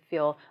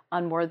feel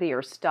unworthy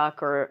or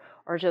stuck or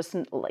just,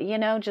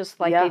 just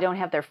like they don't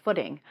have their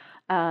footing.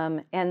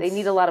 And they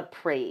need a lot of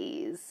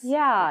praise.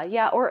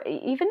 Yeah, or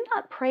even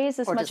not praise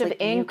as much of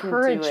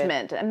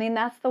encouragement. I mean,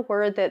 that's the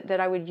word that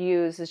I would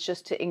use, is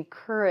just to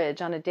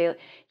encourage on a daily.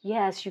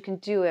 Yes, you can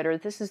do it, or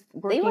this is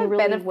working really well. They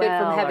might benefit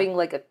from having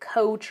like a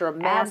coach or a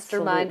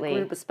mastermind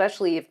group,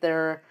 especially if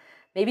they're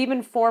maybe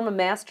even form a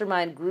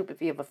mastermind group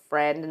if you have a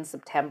friend in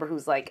September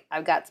who's like,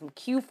 I've got some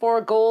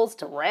Q4 goals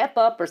to wrap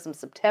up or some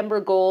September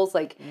goals.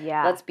 Like,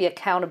 let's be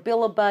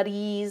accountability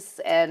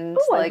buddies. And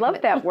I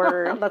love that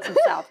word. That's in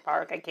South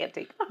Park. I can't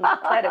take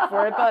credit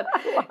for it. But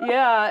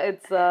yeah,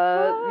 it's,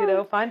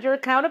 find your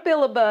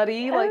accountability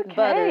buddy like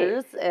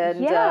Butters.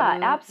 And,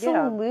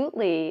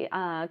 absolutely.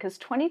 Because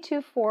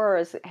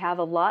 22-4s have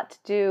a lot to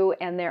do,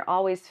 and they're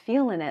always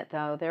feeling it,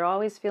 though. They're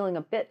always feeling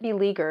a bit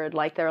beleaguered,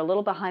 like they're a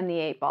little behind the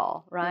 8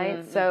 ball, right?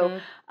 So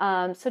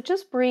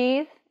just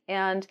breathe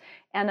and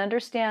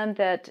understand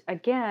that,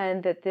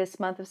 again, that this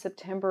month of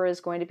September is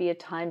going to be a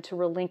time to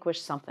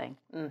relinquish something.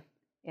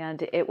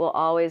 And it will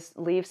always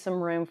leave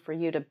some room for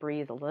you to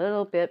breathe a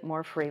little bit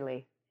more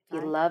freely.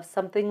 If you love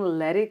something,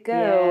 let it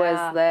go,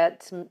 as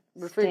that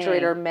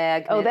refrigerator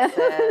magnet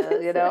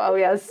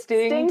says.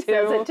 Sting too.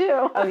 Says it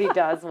too. Oh, he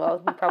does.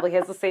 Well, he probably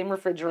has the same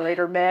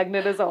refrigerator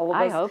magnet as all of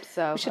us. I hope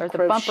so. We should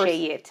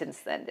crochet it and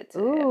send it to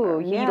him.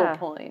 Or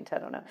needlepoint. I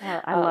don't know.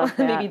 I love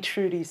that. Maybe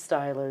Trudy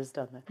Styler's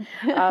done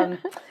that.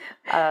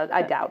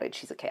 I doubt it.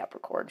 She's a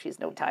Capricorn. She's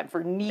no time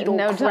for needlecraft.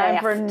 No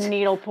time for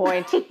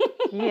needlepoint.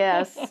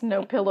 Yes,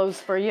 no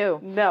pillows for you.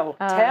 No,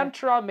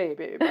 tantra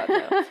maybe, but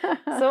no.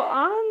 So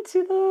on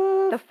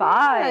to the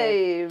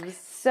fives.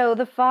 So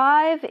the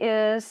 5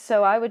 is,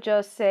 so I would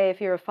just say, if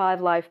you're a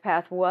 5 life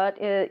path,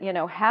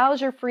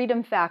 how's your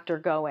freedom factor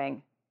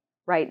going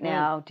right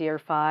now, dear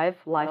 5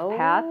 life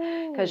path?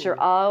 Because you're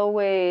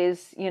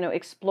always,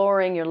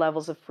 exploring your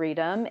levels of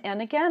freedom.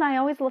 And again, I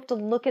always love to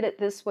look at it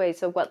this way.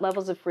 So what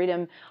levels of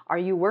freedom are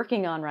you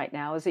working on right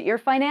now? Is it your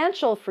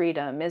financial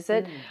freedom? Is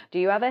it, do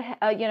you have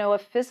a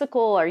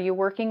physical, are you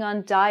working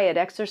on diet,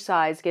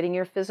 exercise, getting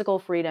your physical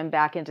freedom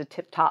back into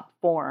tip-top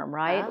form,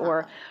 right?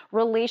 Or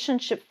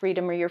relationship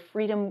freedom, or your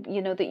freedom,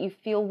 that you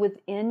feel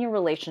within your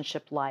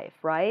relationship life,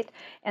 right?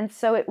 And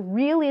so it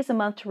really is a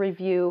month to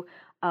review,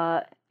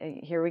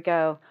 here we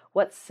go,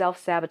 what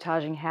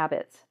self-sabotaging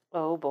habits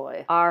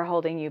are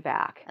holding you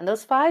back. And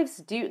those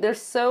 5s they're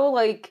so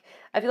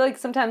I feel like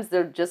sometimes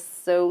they're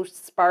just so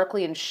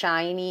sparkly and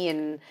shiny,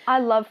 and I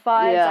love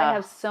 5s. I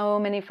have so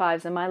many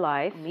 5s in my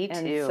life. Me too.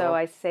 And so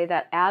I say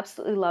that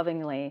absolutely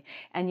lovingly.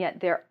 And yet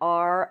there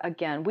are,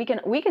 again, we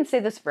can say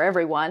this for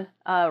everyone,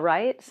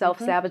 right?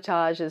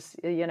 Self-sabotage is,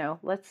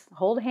 let's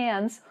hold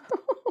hands.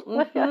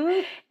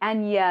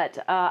 And yet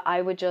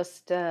I would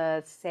just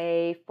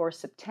say for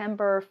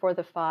September, for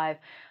the 5,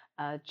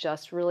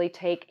 just really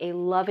take a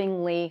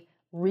lovingly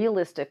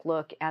realistic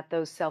look at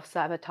those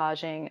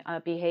self-sabotaging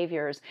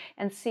behaviors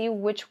and see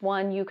which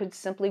one you could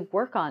simply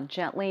work on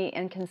gently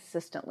and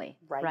consistently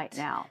right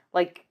now.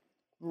 Like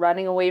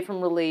running away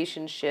from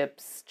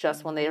relationships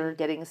just when they were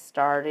getting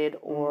started,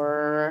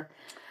 or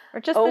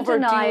just the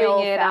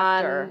denial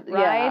factor,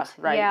 right?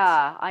 Right.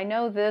 Yeah, I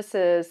know this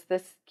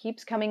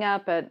keeps coming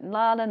up, but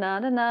not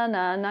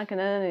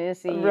gonna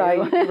see you.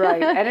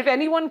 Right. And if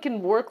anyone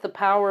can work the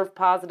power of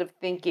positive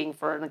thinking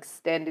for an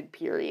extended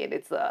period,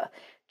 it's a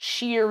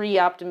cheery,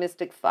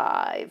 optimistic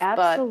 5.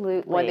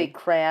 Absolutely. But when they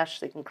crash,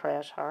 they can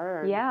crash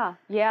hard. Yeah.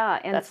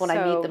 And that's when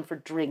I meet them for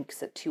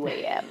drinks at 2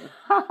 a.m.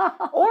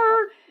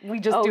 Or we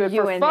just do it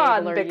for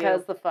fun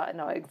because the fun.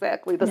 No,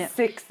 exactly. The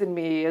 6 in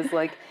me is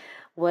like,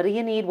 what do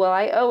you need? Well,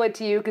 I owe it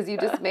to you because you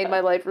just made my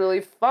life really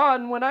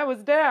fun when I was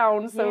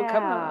down. So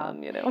come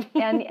on,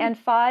 and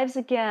 5s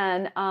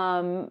again,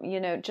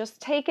 just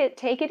take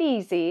it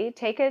easy,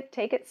 take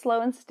it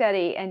slow and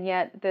steady. And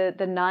yet the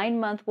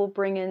 9-month will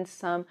bring in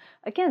some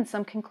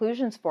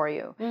conclusions for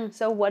you.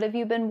 So what have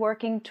you been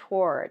working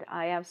toward?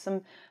 I have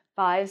some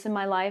 5s in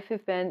my life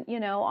who've been,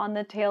 on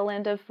the tail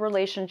end of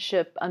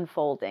relationship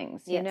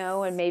unfoldings,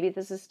 and maybe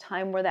this is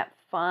time where that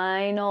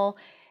final.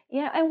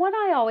 And what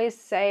I always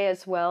say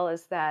as well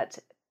is that,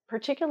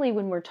 particularly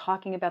when we're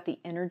talking about the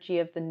energy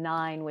of the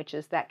 9, which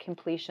is that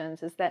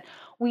completions, is that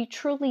we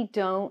truly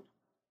don't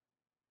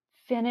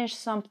finish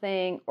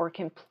something or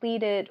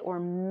complete it or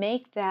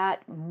make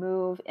that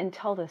move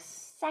until the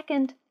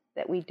second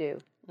that we do.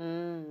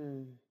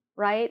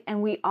 right?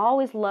 And we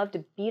always love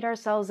to beat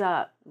ourselves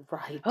up.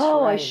 Right.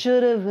 Oh, right. I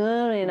should have,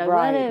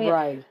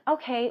 Right.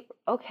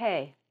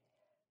 Okay.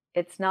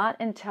 It's not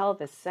until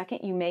the second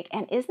you make,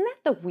 and isn't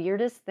that the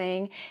weirdest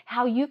thing?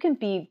 How you can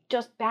be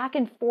just back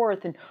and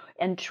forth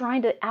and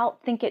trying to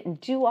outthink it and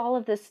do all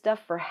of this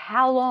stuff for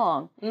how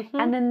long? Mm-hmm.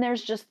 And then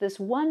there's just this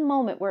one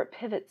moment where it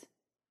pivots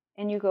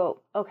and you go,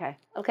 okay.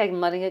 Okay,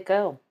 I'm letting it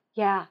go.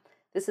 Yeah.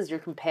 This is your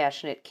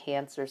compassionate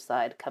Cancer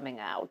side coming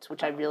out,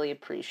 which I really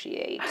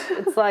appreciate.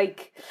 It's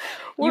like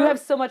you have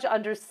so much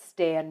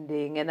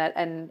understanding,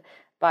 and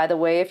by the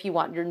way, if you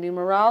want your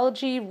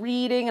numerology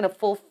reading and a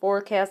full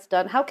forecast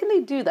done, how can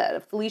they do that?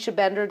 At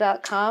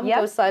FeliciaBender.com, Yep.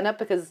 Go sign up,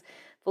 because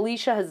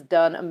Felicia has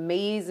done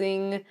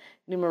amazing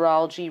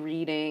numerology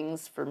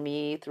readings for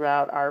me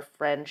throughout our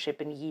friendship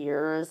and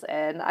years,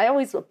 and I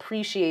always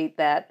appreciate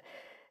that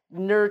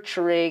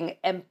nurturing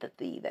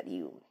empathy that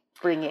you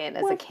bring in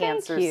as a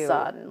Cancer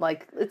sun.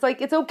 Like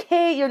it's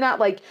okay. You're not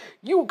like,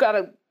 you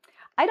gotta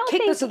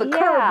kick this to the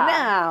curb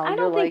now. I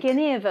don't think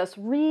any of us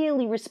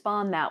really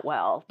respond that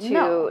well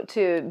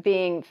to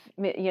being,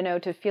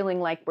 to feeling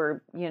like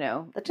we're,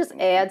 that just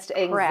adds to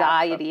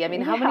anxiety. I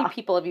mean, how many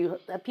people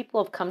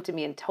have come to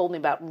me and told me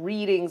about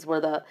readings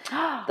where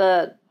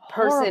the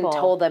person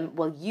told them,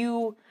 well,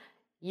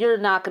 you're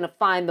not going to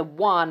find the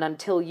one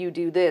until you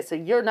do this, or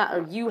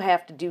you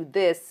have to do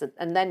this,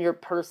 and then your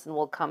person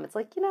will come. It's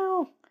like,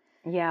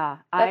 yeah,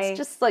 that's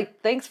just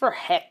like, thanks for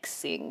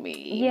hexing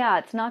me. Yeah,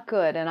 it's not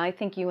good. And I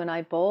think you and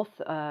I both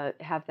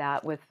have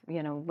that with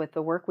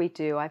the work we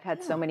do. I've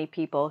had so many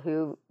people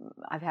who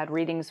I've had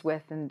readings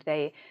with, and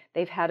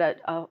they've had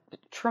a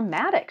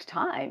traumatic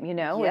time,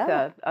 with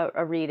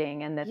a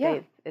reading, and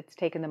that it's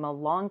taken them a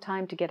long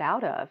time to get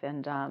out of.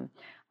 And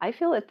I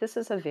feel that this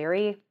is a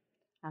very,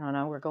 I don't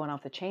know, we're going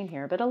off the chain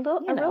here, but a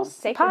real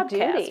sacred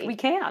duty. We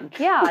can.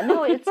 Yeah,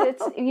 no, it's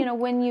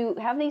when you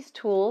have these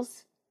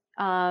tools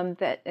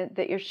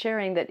that you're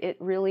sharing, that it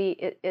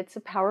really it's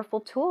a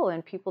powerful tool,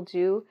 and people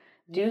do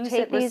use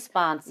take it these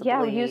responsibly.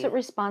 Yeah, use it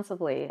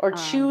responsibly, or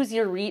choose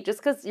your just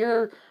because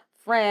your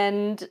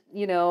friend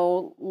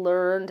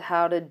learned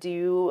how to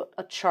do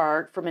a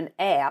chart from an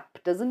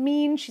app doesn't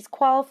mean she's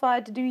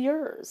qualified to do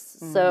yours.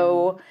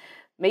 So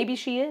maybe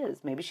she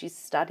is, maybe she's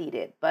studied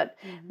it, but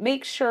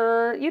make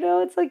sure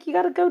it's like, you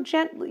got to go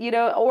gently,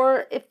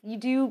 or if you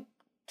do,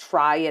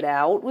 try it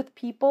out with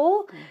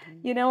people,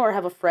 or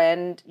have a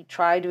friend, you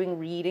try doing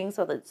readings,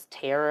 whether it's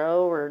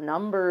tarot or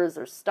numbers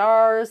or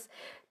stars.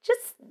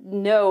 Just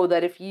know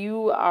that if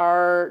you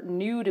are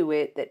new to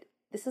it, that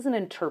this is an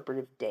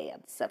interpretive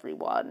dance,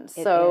 everyone.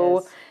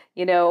 The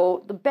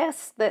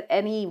best that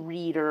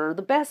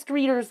the best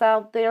readers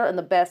out there, and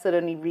the best that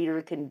any reader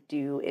can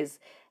do is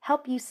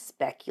help you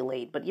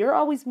speculate, but you're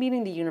always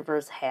meeting the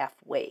universe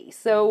halfway.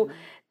 So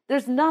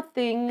there's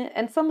nothing,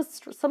 and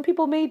some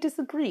people may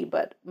disagree,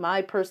 but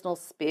my personal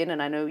spin,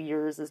 and I know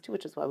yours is too,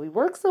 which is why we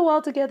work so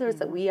well together, is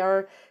that we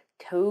are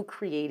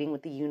co-creating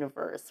with the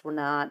universe. We're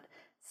not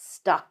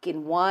stuck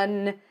in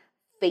one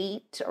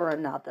fate or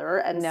another,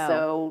 and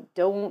so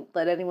don't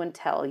let anyone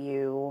tell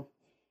you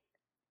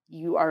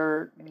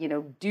are,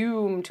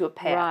 doomed to a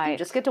path. Right. You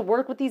just get to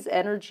work with these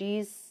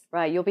energies.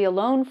 Right, you'll be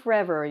alone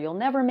forever. You'll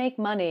never make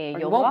money.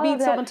 You won't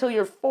meet someone until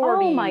you're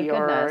 40. Oh my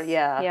goodness!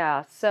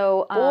 Yeah.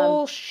 So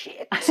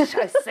bullshit. I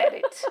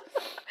said it.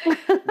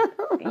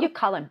 You're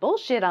calling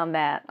bullshit on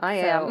that. I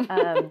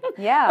am.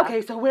 Yeah.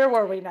 Okay, so where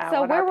were we now?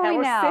 So where were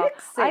we now?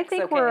 Six? I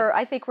think we're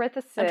at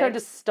the 6. I'm trying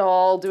to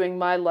stall doing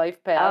my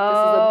life path.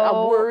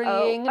 I'm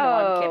worrying. No,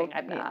 I'm kidding.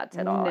 I'm not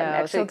at all. I'm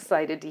actually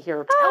excited to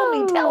hear. Tell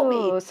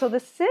me. So the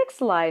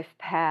 6th life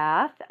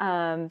path,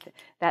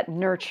 that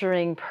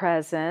nurturing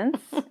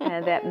presence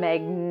and that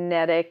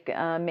magnetic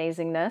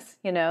amazingness,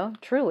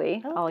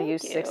 truly, all you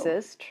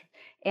 6s.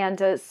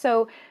 And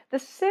so the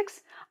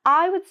 6th,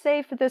 I would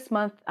say for this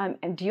month,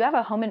 and do you have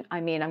a home,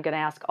 I'm going to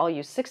ask all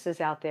you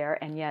 6s out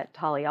there, and yet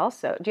Tali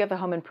also, do you have a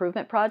home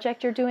improvement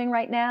project you're doing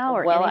right now,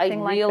 or anything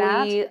like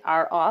that?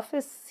 Our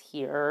office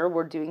here,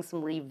 we're doing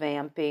some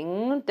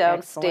revamping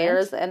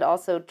downstairs. Excellent. And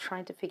also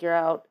trying to figure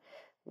out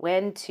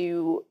when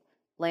to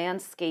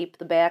landscape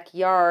the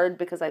backyard,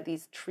 because I have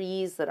these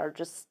trees that are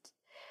just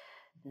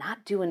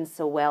not doing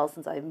so well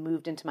since I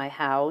moved into my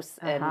house,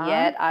 and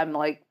yet I'm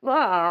like,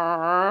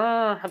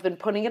 I've been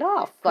putting it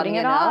off. Putting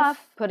it off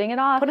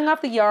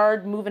the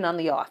yard, moving on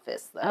the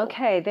office, though.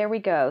 Okay, there we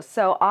go.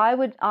 So I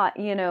would,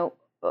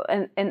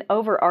 an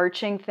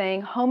overarching thing,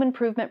 home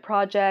improvement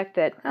project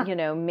that,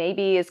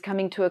 maybe is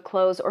coming to a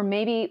close, or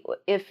maybe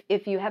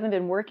if you haven't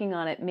been working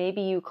on it,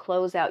 maybe you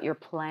close out your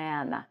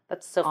plan.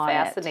 That's so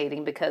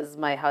fascinating, because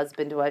my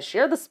husband, who I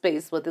share the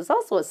space with, is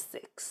also a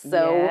 6.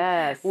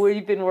 So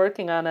we've been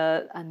working on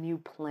a new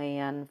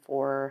plan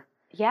for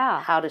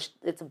how to,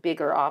 it's a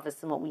bigger office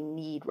than what we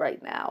need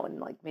right now, and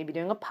like maybe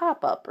doing a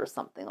pop-up or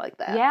something like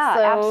that.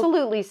 Yeah,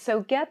 absolutely. So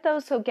get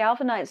those,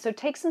 galvanize. So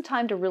take some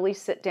time to really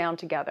sit down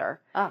together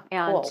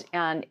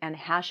and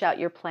hash out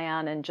your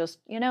plan, and just,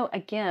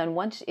 again,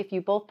 if you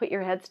both put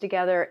your heads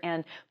together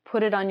and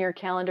put it on your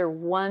calendar,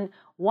 one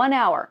 1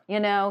 hour,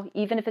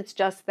 even if it's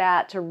just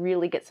that, to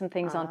really get some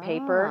things on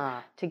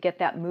paper, to get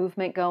that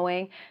movement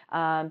going,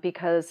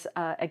 because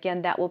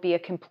again, that will be a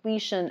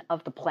completion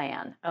of the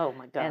plan. Oh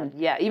my God. And,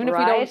 yeah. Even if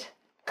we don't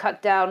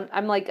cut down,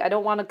 I'm like, I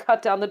don't want to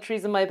cut down the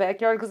trees in my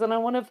backyard because then I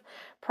want to have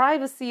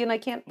privacy and I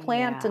can't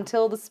plant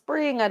until the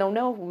spring. I don't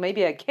know.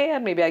 Maybe I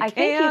can. Maybe I can't. I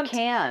think you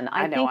can.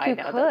 I think you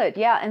could.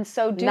 Yeah. And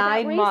so do 9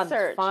 that research.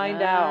 months.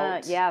 Find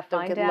out. Yeah.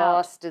 Don't get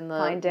lost in the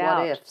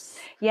what ifs.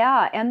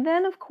 Yeah. And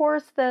then, of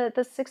course,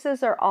 the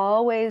sixes are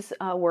always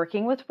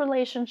working with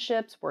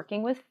relationships,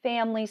 working with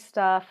family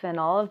stuff and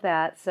all of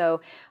that. So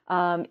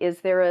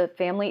is there a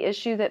family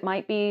issue that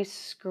might be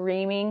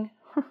screaming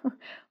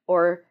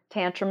or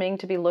tantruming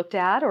to be looked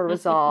at or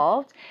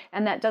resolved?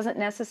 And that doesn't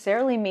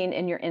necessarily mean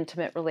in your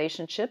intimate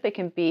relationship. It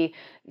can be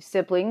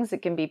siblings,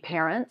 it can be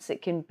parents,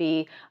 it can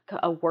be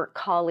work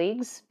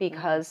colleagues,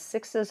 because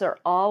sixes are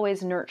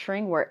always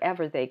nurturing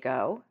wherever they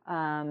go.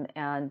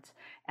 And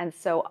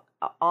so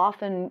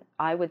often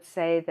I would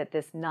say that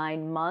this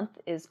 9-month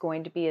is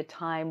going to be a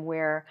time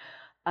where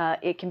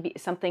it can be,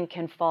 something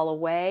can fall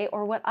away,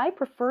 or what I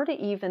prefer to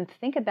even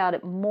think about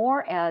it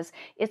more as,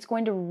 it's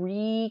going to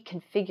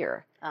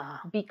reconfigure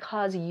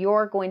because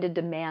you're going to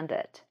demand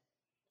it.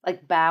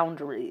 Like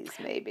boundaries,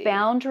 maybe.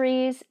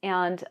 Boundaries,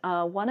 and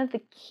one of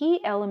the key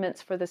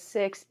elements for the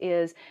 6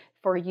 is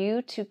for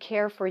you to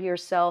care for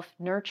yourself,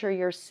 nurture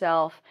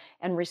yourself,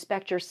 and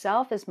respect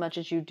yourself as much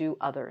as you do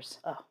others.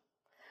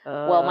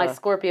 Well, my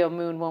Scorpio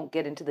moon won't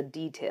get into the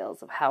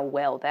details of how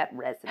well that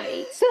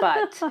resonates,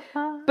 but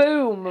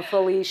boom,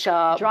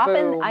 Felicia,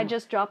 boom. I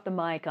just dropped the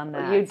mic on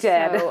that. You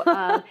did. So,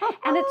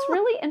 and it's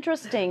really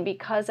interesting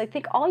because I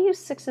think all you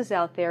 6s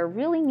out there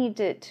really need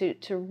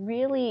to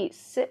really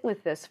sit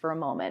with this for a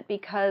moment,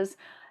 because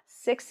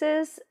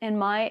 6s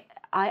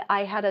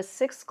I had a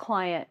 6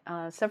 client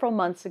several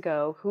months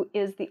ago who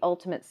is the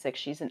ultimate 6.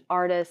 She's an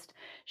artist.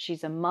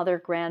 She's a mother,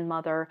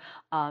 grandmother.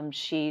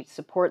 She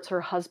supports her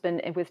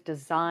husband with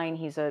design.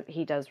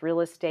 He does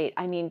real estate.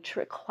 I mean,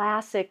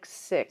 classic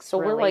 6.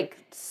 So really. We're like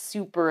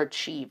super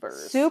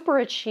achievers. Super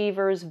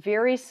achievers,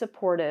 very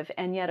supportive.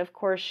 And yet, of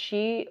course,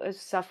 she is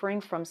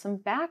suffering from some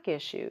back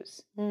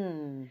issues.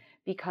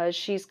 Because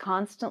she's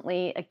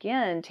constantly,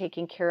 again,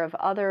 taking care of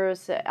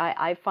others.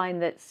 I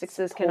find that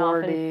 6s can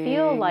often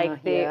feel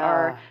like they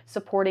are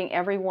supporting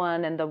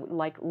everyone, and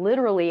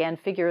literally and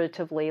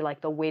figuratively,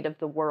 like the weight of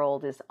the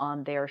world is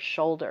on their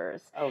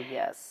shoulders. Oh,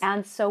 yes.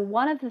 And so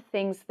one of the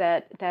things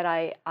that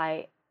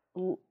I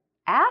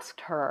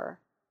asked her,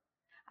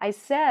 I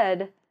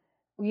said,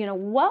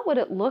 what would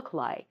it look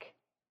like,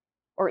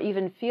 or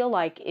even feel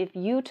like, if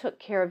you took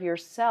care of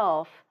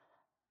yourself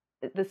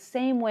the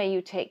same way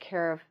you take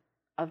care of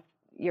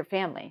your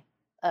family?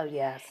 Oh,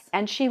 yes.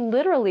 And she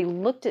literally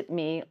looked at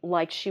me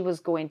like she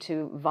was going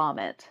to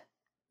vomit.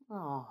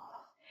 Oh.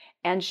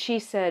 And she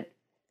said,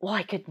 well,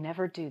 I could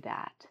never do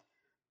that.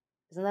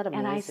 Isn't that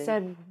amazing? And I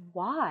said,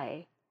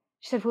 why?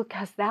 She said, well,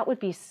 because that would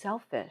be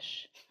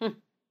selfish.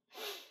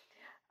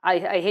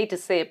 I hate to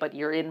say it, but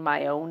you're in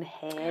my own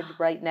head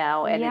right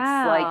now. And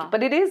it's like,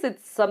 but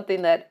it's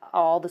something that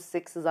all the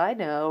 6s I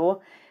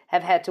know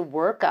have had to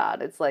work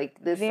on. It's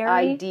like this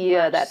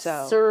idea, that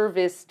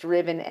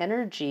service-driven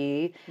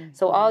energy.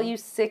 So all you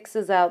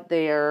 6s out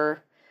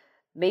there,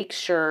 make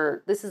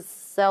sure this is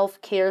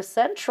self-care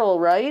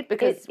central, right?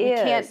 Because we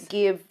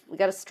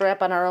got to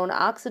strap on our own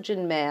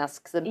oxygen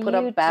masks and put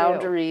up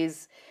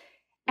boundaries.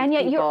 And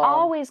yet you're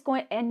always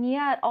going, and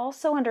yet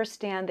also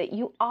understand that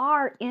you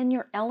are in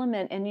your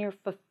element, in your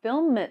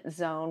fulfillment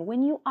zone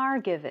when you are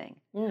giving,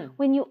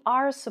 when you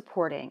are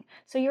supporting.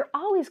 So you're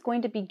always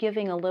going to be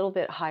giving a little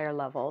bit higher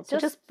level. So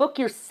just book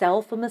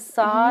yourself a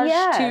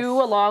massage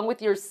too, along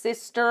with your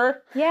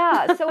sister.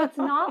 Yeah, so it's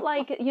not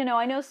like,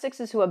 I know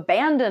 6s who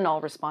abandon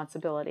all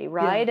responsibility,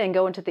 right? And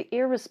go into the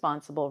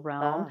irresponsible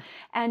realm.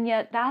 And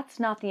yet that's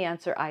not the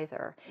answer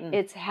either.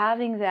 It's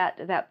having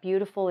that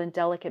beautiful and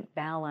delicate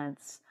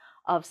balance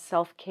of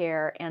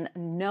self-care and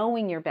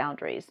knowing your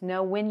boundaries.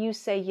 Know when you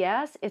say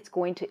yes, it's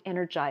going to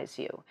energize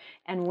you.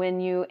 And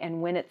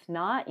when it's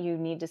not, you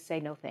need to say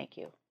no, thank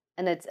you.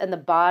 And the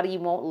body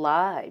won't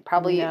lie.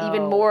 Probably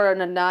even more in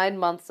a 9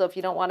 months. So if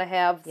you don't want to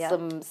have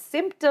some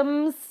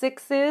symptoms,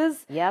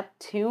 6s,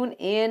 tune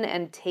in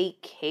and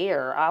take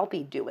care. I'll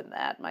be doing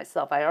that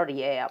myself. I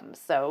already am.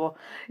 So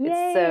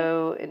it's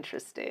so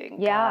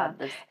interesting. Yeah.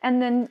 God, and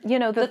then,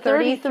 the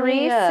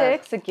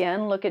 33-6,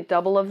 again, look at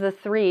double of the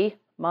 3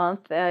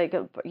 month,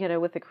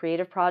 with the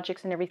creative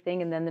projects and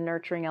everything, and then the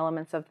nurturing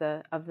elements of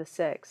the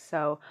 6.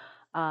 So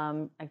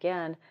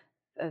again,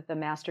 the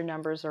master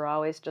numbers are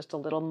always just a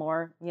little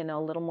more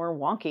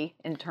wonky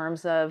in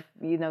terms of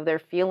their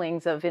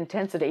feelings of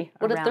intensity.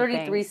 What a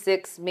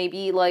 33-6,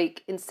 maybe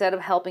like, instead of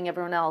helping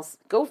everyone else,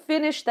 go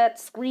finish that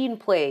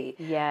screenplay.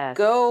 Yes.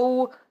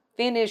 Go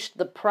finish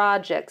the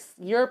projects,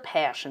 your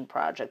passion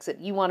projects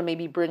that you want to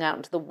maybe bring out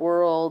into the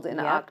world in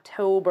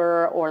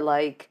October, or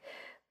like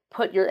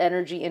put your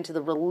energy into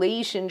the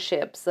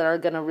relationships that are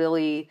going to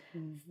really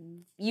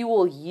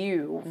fuel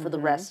you for the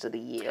rest of the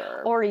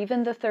year. Or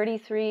even the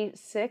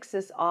 33-6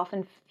 is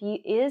often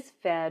is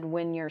fed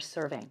when you're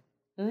serving.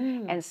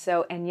 And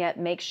so, and yet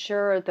make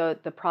sure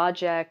the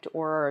project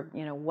or,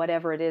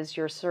 whatever it is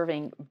you're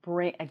serving,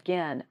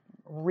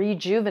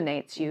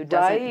 rejuvenates you,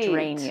 doesn't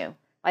drain you.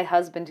 My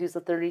husband, who's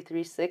a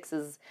 33-6,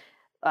 is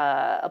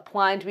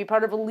applying to be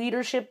part of a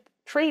leadership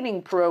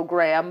training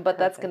program, but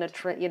that's going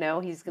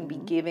to, he's going to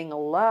be giving a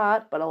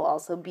lot, but he'll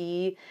also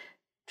be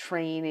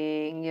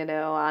training,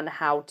 on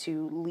how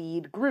to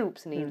lead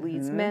groups, and he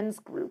leads men's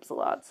groups a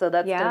lot. So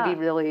that's going to be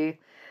really...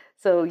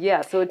 So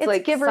it's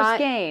like giver's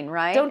gain,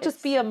 right? Don't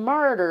just be a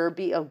martyr,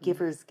 be a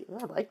giver's gain.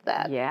 I like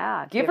that.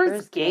 Yeah,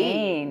 giver's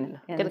gain.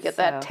 I'm going to get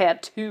that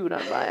tattooed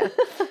on my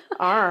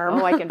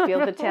arm. Oh, I can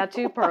feel the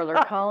tattoo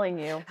parlor calling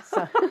you.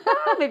 So.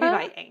 Maybe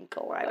my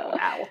ankle, I don't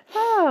know.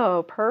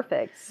 Oh,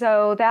 perfect.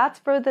 So that's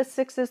for the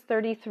 6s,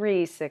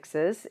 33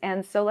 6s.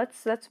 And so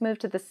let's move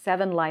to the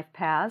 7 life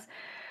paths.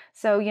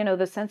 So,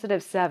 the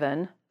sensitive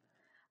 7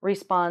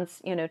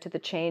 responds, to the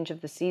change of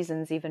the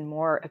seasons even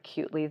more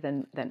acutely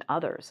than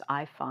others,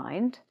 I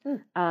find.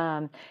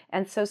 And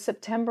so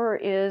September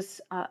is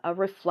a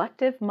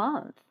reflective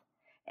month,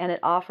 and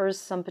it offers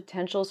some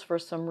potentials for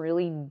some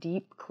really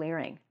deep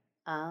clearing.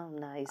 Oh,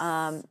 nice.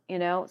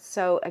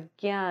 So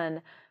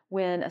again,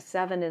 when a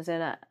 7 is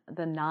in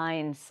the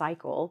 9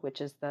 cycle,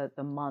 which is the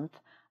month,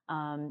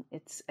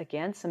 it's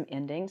again some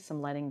endings, some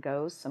letting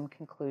go, some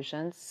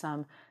conclusions,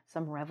 some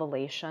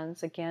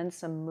revelations, again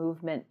some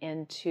movement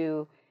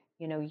into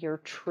your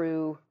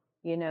true,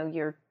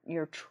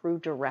 your true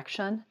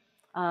direction.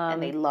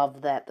 And they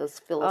love that, those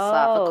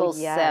philosophical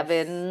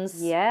 7s.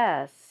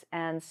 Yes.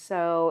 And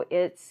so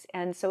it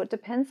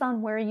depends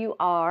on where you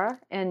are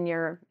in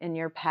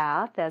your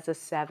path as a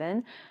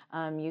 7.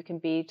 You can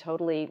be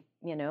totally,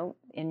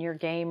 in your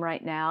game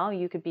right now.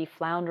 You could be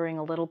floundering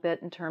a little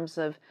bit in terms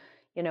of,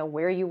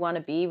 where you want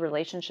to be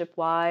relationship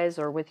wise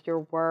or with your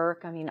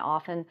work. I mean,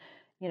 often,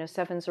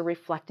 7s are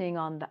reflecting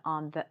on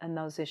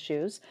those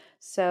issues.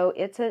 So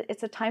it's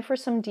a time for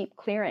some deep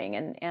clearing,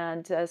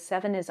 and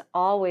 7 is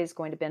always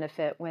going to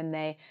benefit when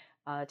they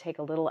take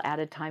a little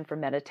added time for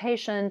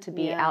meditation, to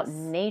be out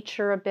in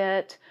nature a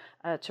bit,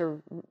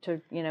 to I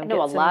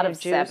know a lot of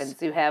juice.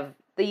 7s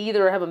they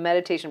either have a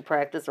meditation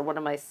practice, or one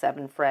of my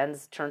 7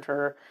 friends turned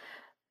her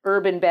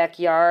urban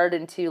backyard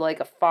into like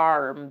a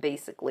farm,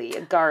 basically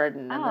a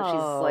garden, and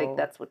she's like,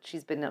 that's what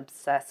she's been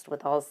obsessed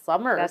with all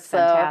summer. That's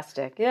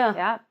fantastic.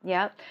 Yeah.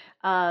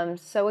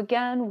 So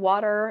again,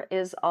 water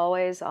is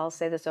always, I'll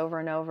say this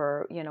over and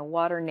over,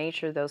 water,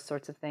 nature, those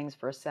sorts of things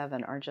for a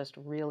 7 are just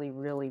really,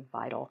 really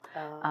vital.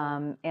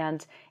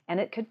 And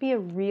it could be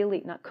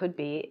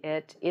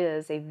it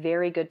is a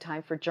very good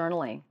time for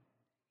journaling,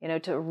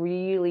 to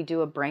really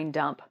do a brain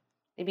dump.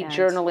 Maybe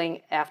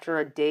journaling after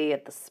a day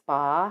at the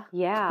spa.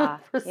 Yeah,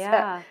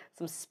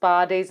 some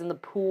spa days in the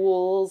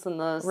pools and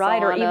the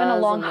saunas, or even a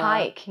long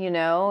hike.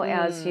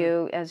 As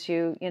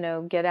you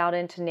get out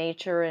into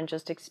nature and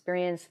just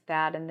experience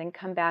that, and then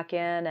come back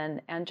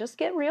in and just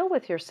get real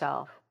with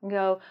yourself and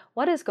go,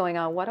 what is going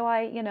on? What do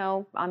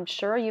I'm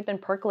sure you've been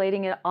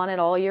percolating on it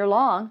all year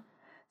long.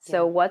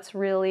 So what's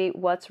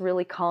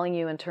really calling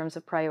you in terms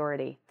of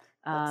priority?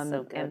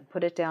 So good. And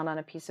put it down on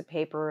a piece of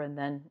paper, and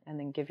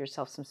then give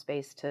yourself some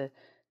space to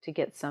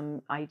get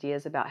some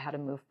ideas about how to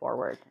move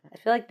forward. I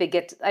feel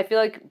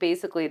like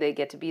basically they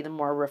get to be the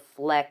more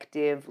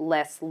reflective,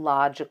 less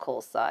logical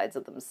sides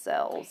of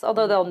themselves,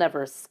 although they'll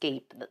never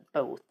escape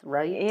both,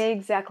 right?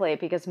 Exactly,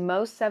 because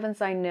most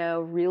 7s I know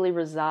really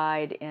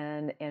reside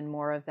in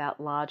more of that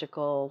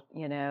logical,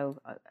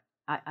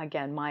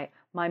 again, my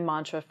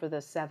mantra for the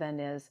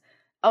 7 is,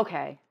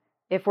 okay,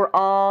 if we're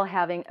all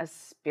having a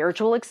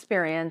spiritual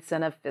experience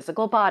in a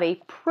physical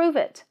body, prove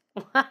it.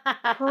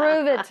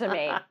 Prove it to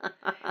me.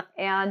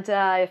 And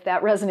if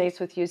that resonates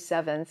with you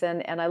 7s,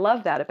 and I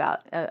love that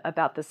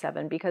about the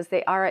 7, because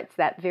it's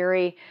that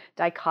very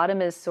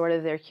dichotomous sort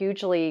of, they're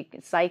hugely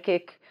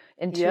psychic,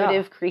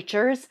 intuitive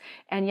creatures,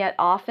 and yet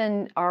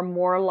often are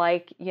more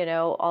like,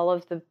 all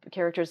of the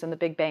characters in the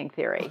Big Bang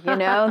Theory, they're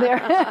and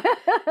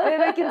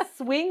I can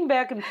swing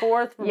back and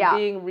forth from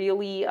being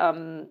really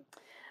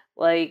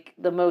like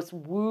the most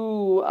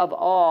woo of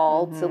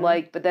all to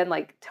but then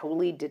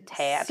totally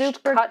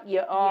detached, cut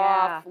you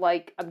off,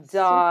 like I'm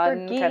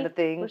done kind of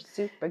thing. We're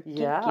super geeky.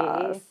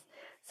 Yes.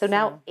 So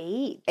now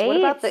 8. What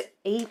about the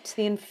 8,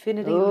 the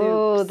infinity loops?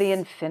 Oh, the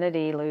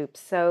infinity loops.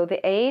 So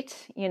the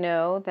 8,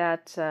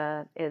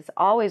 that is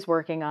always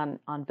working on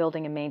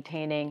building and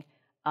maintaining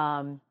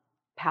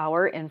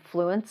power,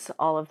 influence,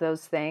 all of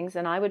those things.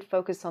 And I would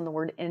focus on the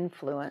word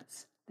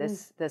influence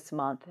this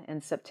month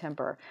in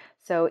September.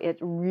 So it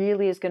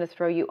really is going to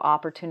throw you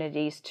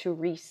opportunities to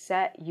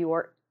reset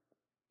your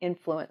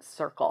influence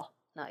circle.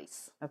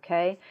 Nice.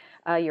 Okay?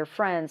 Your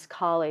friends,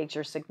 colleagues,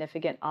 your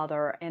significant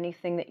other,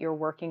 anything that you're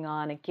working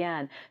on,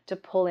 again, to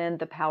pull in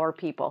the power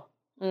people,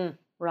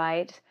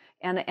 right?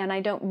 And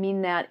I don't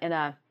mean that in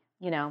a,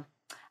 you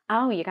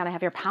got to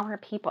have your power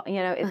people.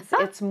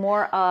 It's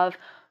more of,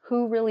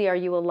 who really are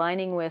you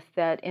aligning with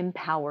that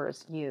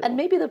empowers you? And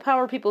maybe the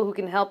power people who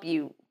can help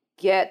you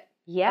get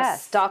a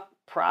stuck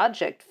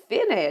project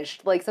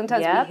finished. Like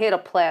sometimes we hit a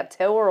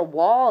plateau or a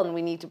wall and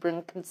we need to bring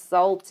a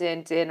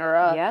consultant in or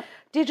a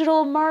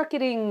digital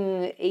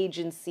marketing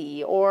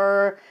agency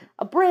or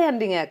a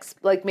branding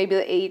like maybe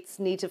the 8s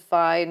need to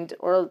find,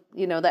 or,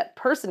 you know, that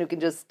person who can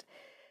just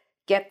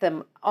get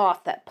them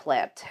off that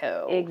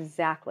plateau.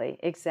 Exactly.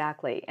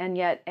 And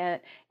yet,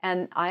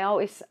 and I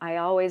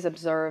always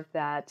observe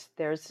that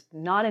there's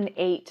not an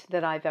 8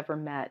 that I've ever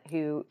met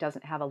who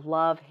doesn't have a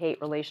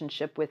love-hate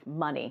relationship with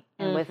money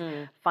and with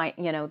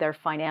their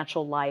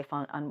financial life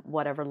on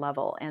whatever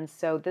level. And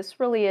so this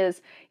really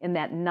is, in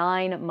that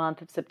 9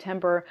 month of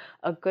September,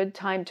 a good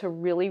time to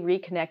really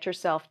reconnect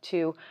yourself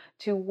to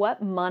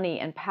what money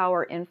and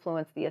power,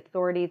 influence, the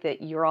authority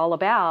that you're all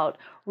about.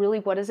 Really,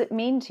 what does it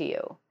mean to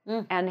you?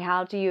 And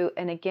how do you,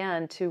 and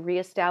again, to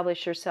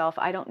reestablish yourself.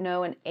 I don't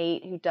know an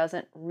 8 who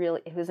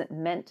isn't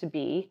meant to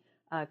be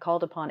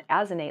called upon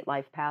as an 8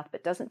 life path,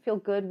 but doesn't feel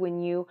good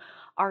when you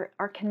are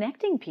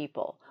connecting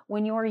people,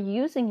 when you are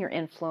using your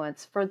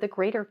influence for the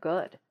greater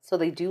good. So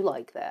they do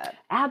like that.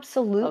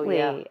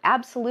 Absolutely. Oh, yeah.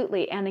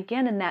 Absolutely. And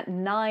again, in that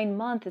 9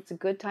 month, it's a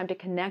good time to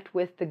connect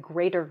with the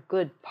greater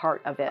good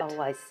part of it.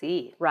 Oh, I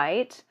see.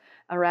 Right?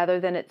 Rather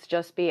than it's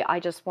just I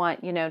just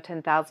want,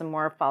 10,000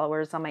 more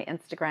followers on my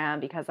Instagram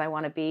because I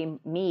want to be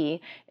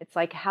me. It's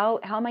like, how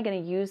am I going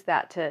to use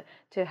that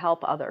to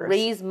help others?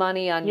 Raise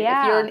money on you.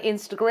 If you're an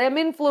Instagram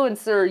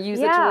influencer, use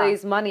it to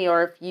raise money.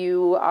 Or if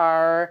you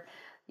are,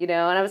 and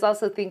I was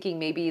also thinking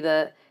maybe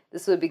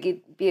this would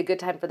be a good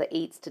time for the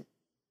 8s to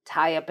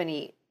tie up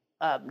any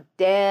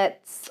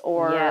debts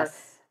or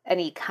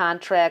any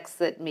contracts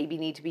that maybe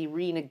need to be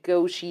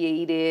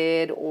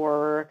renegotiated,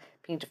 or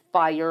need to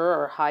fire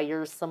or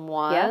hire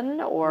someone,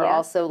 or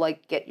also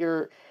like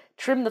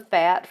trim the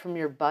fat from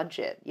your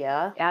budget.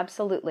 Yeah,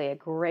 absolutely.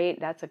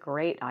 That's a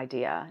great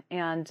idea.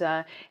 And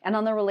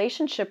on the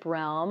relationship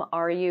realm,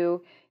 are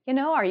you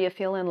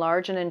feeling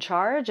large and in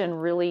charge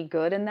and really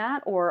good in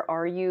that, or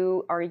are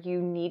you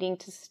needing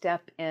to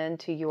step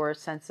into your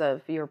sense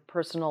of your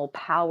personal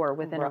power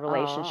within a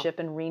relationship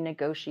and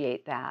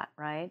renegotiate that,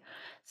 right?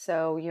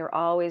 So you're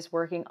always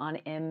working on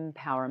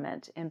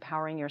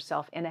empowering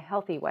yourself in a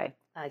healthy way.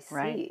 I see.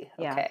 Right?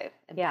 Okay.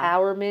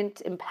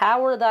 Empowerment.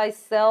 Empower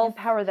thyself.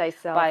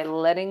 By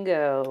letting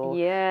go.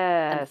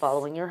 Yes. And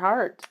following your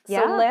heart.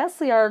 Yeah. So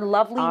lastly, our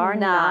lovely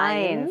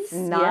nines.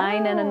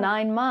 9 and a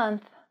 9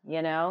 month.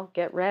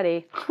 Get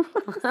ready.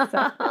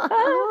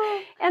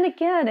 And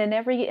again, in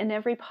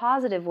every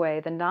positive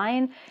way, the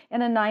 9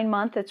 in a 9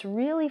 month, it's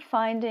really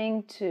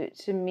finding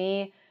to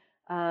me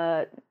the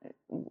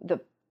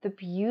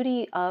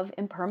beauty of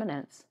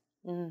impermanence.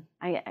 You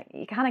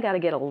kind of got to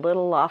get a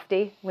little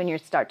lofty when you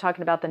start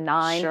talking about the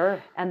 9,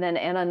 sure, and then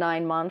in a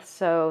 9 months.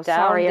 So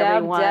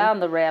everyone.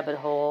 Down the rabbit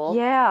hole.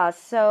 Yeah.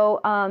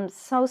 So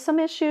some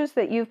issues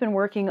that you've been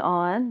working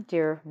on,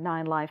 dear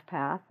 9 life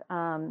path,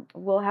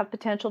 will have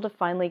potential to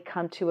finally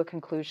come to a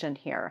conclusion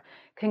here.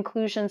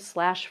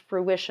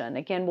 Conclusion/fruition.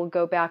 Again, we'll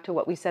go back to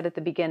what we said at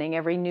the beginning.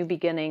 Every new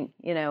beginning,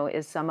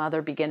 is some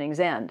other beginning's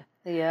end.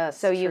 Yes.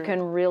 So you can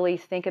really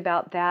think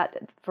about that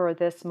for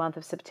this month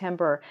of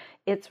September.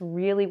 It's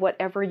really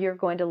whatever you're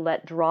going to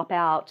let drop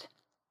out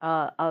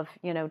of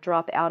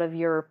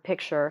your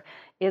picture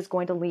is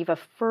going to leave a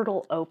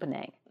fertile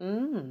opening,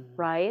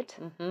 right?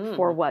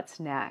 For what's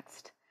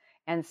next.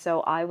 And so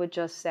I would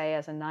just say,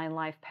 as a 9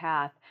 life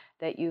path,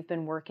 that you've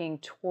been working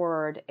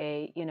toward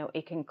a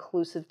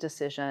conclusive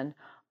decision,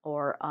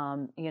 or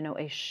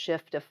a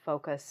shift of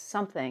focus.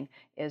 Something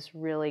is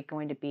really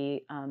going to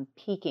be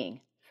peaking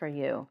for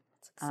you.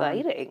 It's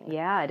exciting.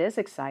 Yeah, it is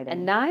exciting.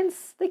 And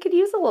 9s, they could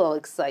use a little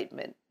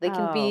excitement. They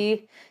can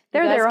be...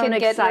 They're their own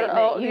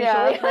excitement, usually.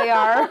 Yeah, they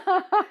are.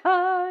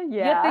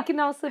 Yeah. Yet they can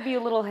also be a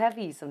little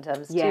heavy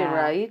sometimes, too,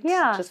 right?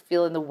 Yeah. Just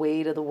feeling the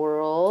weight of the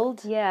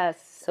world.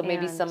 Yes. So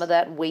maybe some of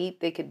that weight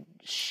they could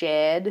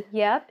shed.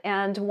 Yep.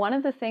 And one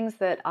of the things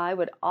that I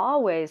would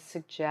always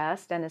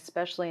suggest, and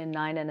especially in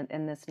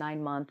this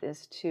 9 month,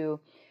 is to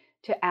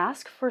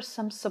ask for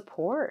some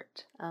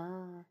support.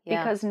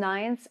 Because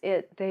 9s,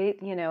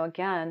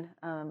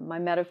 my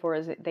metaphor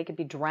is that they could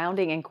be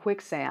drowning in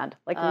quicksand,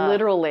 like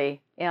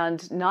literally,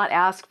 and not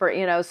ask for,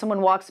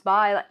 someone walks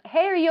by, like,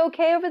 hey, are you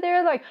okay over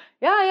there? Like,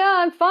 yeah,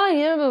 I'm fine.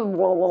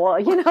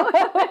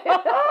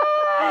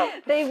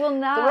 They will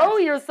not. Throw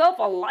yourself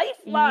a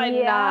lifeline,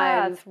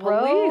 9s.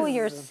 Throw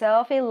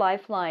yourself a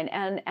lifeline.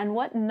 And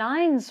what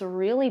 9s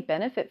really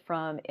benefit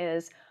from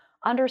is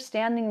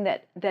understanding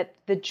that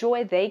the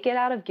joy they get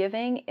out of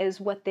giving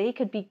is what they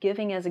could be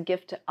giving as a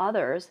gift to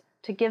others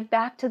to give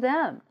back to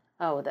them.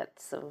 Oh,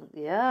 that's so,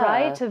 yeah.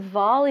 Right? To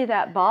volley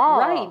that ball.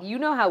 Right. You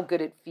know how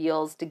good it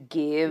feels to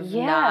give,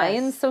 yes.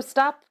 9s. So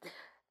stop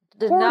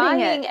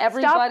denying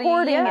everybody. Stop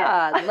hoarding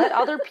it. Let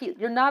other people,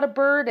 you're not a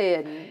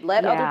burden.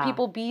 Let other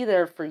people be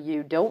there for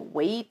you. Don't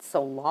wait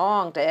so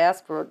long to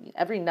ask for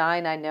every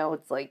 9. I know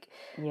it's like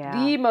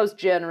the most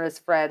generous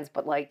friends,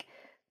 but like,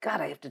 God,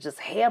 I have to just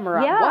hammer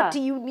on. What do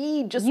you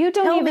need? Just you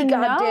don't tell even me,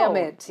 God know. damn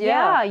it.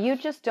 Yeah, you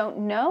just don't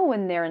know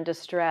when they're in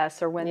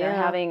distress or when they're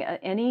having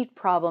any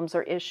problems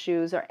or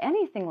issues or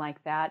anything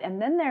like that.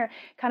 And then they're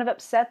kind of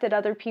upset that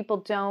other people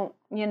don't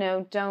care for them in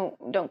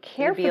that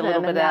way. Be a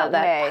little bit of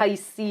that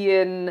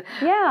Piscean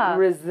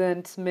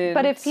resentment.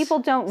 But if people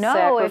don't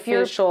know, if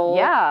you're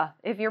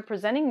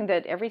presenting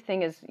that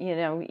everything is,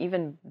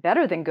 even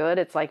better than good,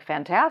 it's like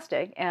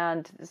fantastic.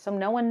 And so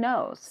no one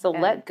knows. So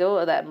let go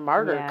of that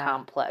martyr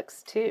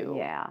complex too.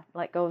 Yeah.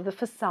 Let go of the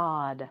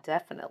facade.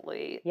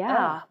 Definitely.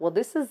 Yeah. Well,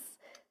 this is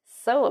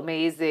so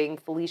amazing,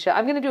 Felicia.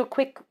 I'm going to do a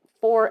quick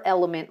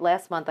 4-element.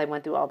 Last month I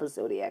went through all the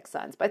zodiac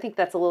signs, but I think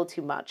that's a little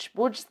too much.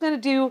 We're just going to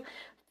do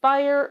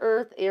fire,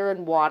 earth, air,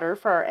 and water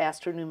for our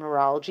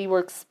astronumerology.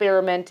 We're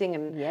experimenting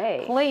and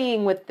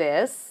playing with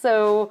this.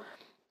 So,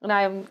 and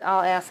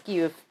I'll ask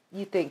you if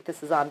you think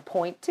this is on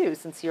point too,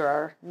 since you're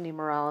our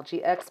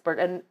numerology expert.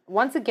 And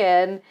once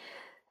again,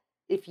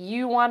 if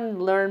you want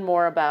to learn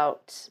more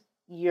about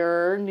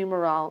your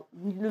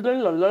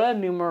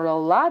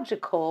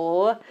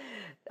numerological,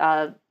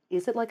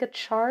 is it like a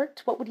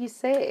chart? What would you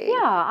say?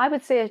 Yeah, I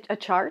would say a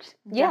chart.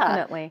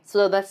 Definitely.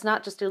 So that's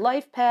not just your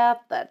life path.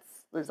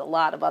 There's a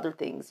lot of other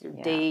things. Your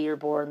day you're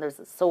born, there's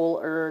a soul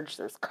urge,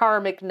 there's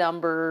karmic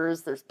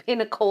numbers, there's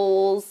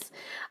pinnacles.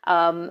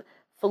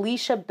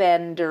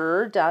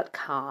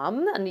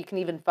 FeliciaBender.com, and you can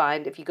even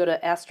find, if you go to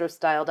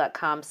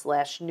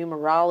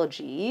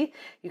astrostyle.com/numerology,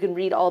 you can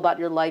read all about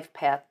your life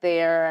path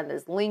there, and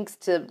there's links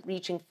to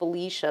reaching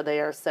Felicia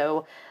there.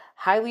 So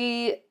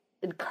highly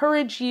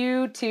encourage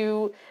you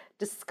to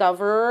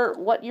discover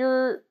what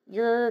your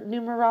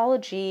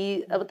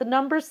numerology, what the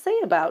numbers say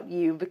about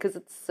you, because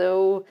it's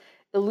so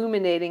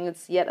illuminating.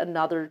 It's yet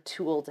another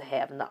tool to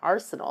have in the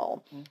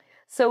arsenal.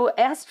 So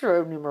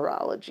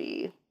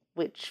astronumerology,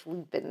 which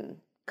we've been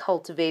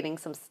cultivating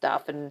some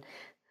stuff and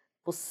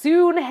we'll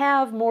soon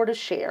have more to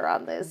share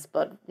on this,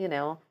 but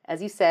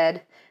as you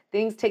said,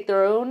 things take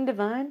their own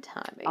divine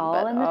timing.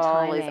 All in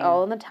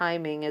the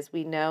timing, as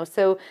we know.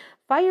 So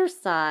fire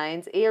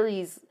signs,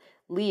 Aries,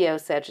 Leo,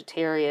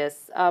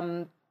 Sagittarius,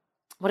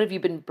 what have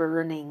you been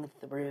burning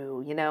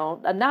through? A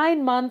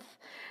 9-month,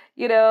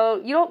 you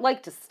don't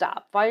like to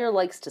stop. Fire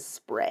likes to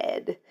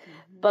spread.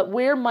 But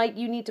where might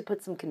you need to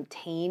put some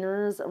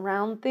containers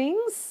around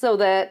things so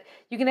that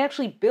you can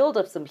actually build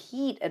up some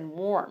heat and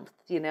warmth?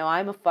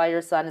 I'm a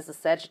fire sign as a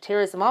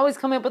Sagittarius. I'm always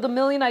coming up with a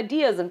million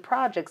ideas and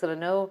projects, and I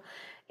know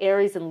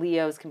Aries and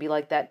Leos can be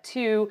like that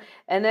too.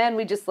 And then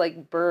we just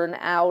burn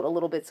out a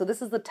little bit. So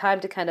this is the time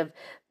to kind of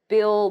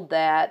build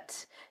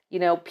that,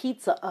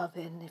 pizza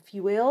oven, if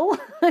you will,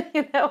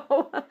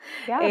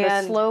 Yeah, and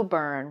the slow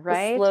burn,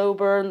 right? The slow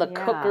burn, the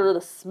cooker,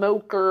 the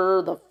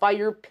smoker, the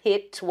fire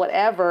pit,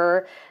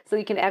 whatever, so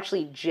you can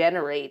actually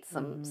generate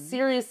some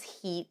serious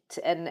heat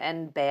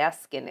and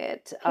bask in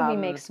it. Can we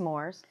make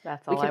s'mores?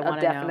 That's all I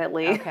want to know.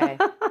 Definitely. Okay.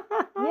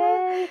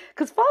 Yay!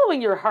 Because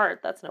following your heart,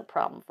 that's no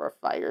problem for a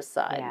fire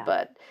sign,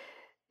 but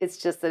it's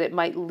just that it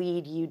might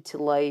lead you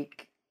to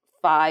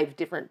 5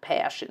 different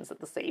passions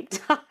at the same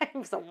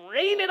time. So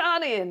rein it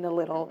on in a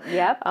little.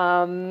 Yep.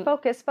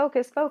 Focus.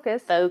 Focus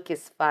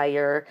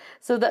fire.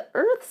 So the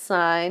earth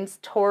signs,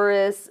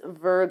 Taurus,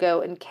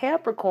 Virgo, and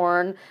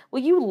Capricorn,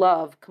 well, you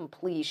love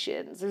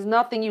completions. There's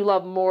nothing you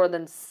love more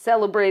than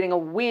celebrating a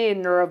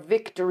win or a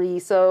victory.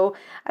 So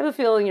I have a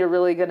feeling you're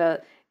really going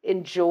to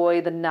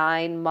enjoy the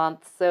 9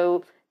 months.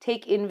 So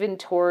take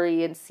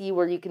inventory and see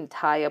where you can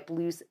tie up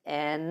loose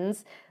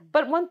ends.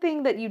 But one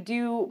thing that you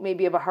do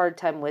maybe have a hard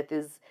time with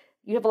is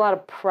you have a lot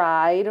of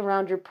pride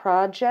around your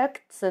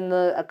projects and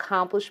the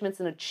accomplishments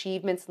and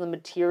achievements in the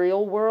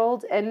material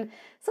world. And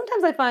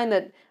sometimes I find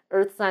that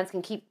earth signs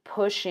can keep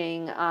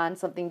pushing on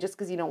something just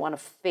because you don't want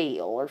to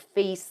fail or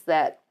face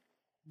that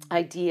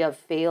idea of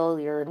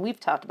failure. And we've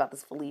talked about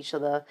this, Felicia,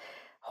 the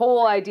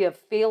whole idea of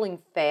failing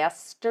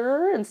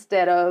faster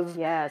instead of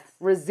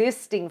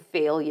resisting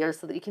failure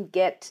so that you can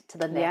get to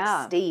the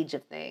next stage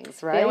of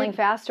things, right? Failing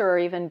faster or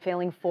even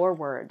failing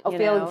forward.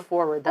 Failing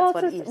forward. That's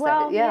what Eve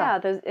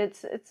said.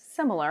 It's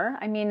similar.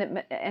 I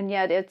mean, and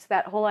yet it's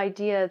that whole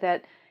idea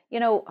that,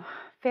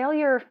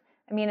 failure,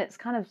 I mean, it's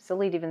kind of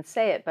silly to even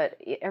say it, but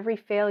every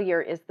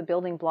failure is the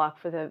building block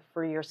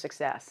for your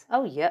success.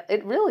 Oh, yeah.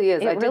 It really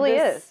is. It really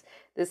is.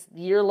 This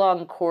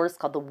year-long course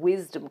called the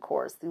Wisdom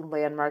Course through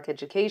Landmark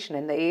Education,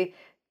 and they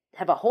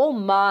have a whole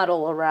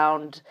model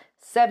around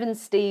 7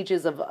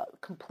 stages of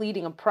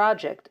completing a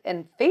project,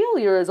 and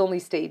failure is only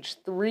stage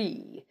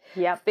 3.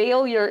 Yeah,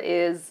 failure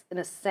is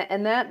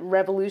and that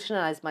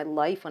revolutionized my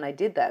life when I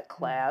did that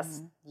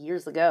class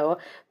years ago,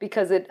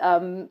 because it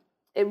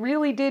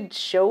really did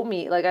show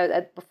me,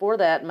 before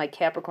that, my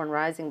Capricorn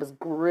rising was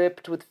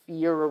gripped with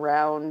fear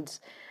around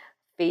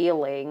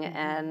failing,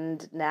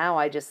 and now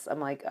I'm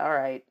like, all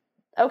right.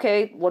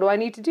 Okay, what do I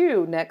need to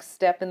do? Next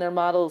step in their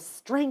model is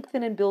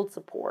strengthen and build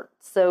support.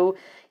 So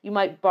you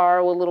might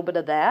borrow a little bit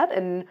of that.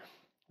 And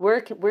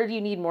where do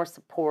you need more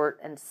support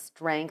and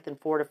strength in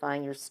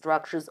fortifying your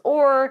structures?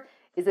 Or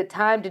is it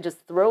time to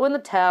just throw in the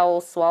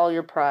towel, swallow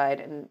your pride,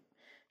 and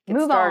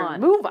move on?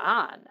 Move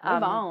on.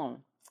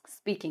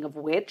 Speaking of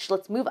which,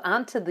 let's move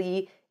on to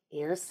the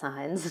air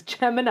signs,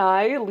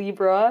 Gemini,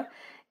 Libra,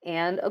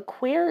 and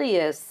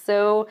Aquarius.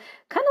 So,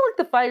 kind of like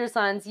the fire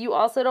signs, you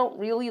also don't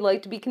really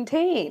like to be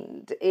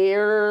contained.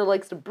 Air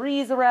likes to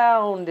breeze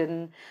around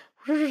and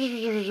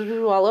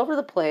all over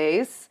the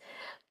place.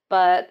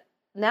 But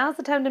now's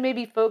the time to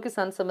maybe focus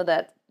on some of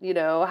that,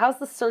 how's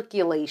the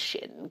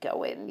circulation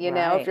going?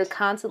 If you're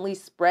constantly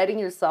spreading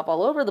yourself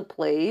all over the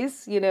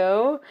place,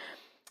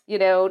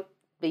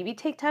 maybe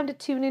take time to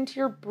tune into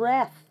your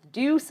breath.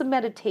 Do some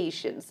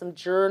meditation, some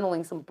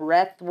journaling, some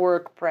breath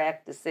work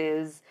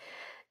practices.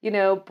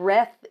 Air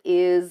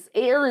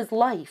is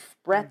life.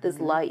 Breath is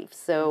life.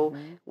 So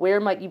where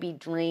might you be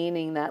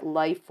draining that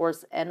life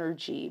force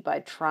energy by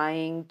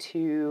trying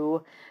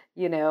to,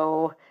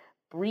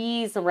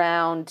 breeze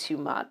around too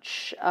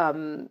much?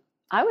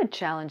 I would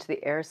challenge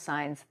the air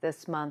signs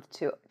this month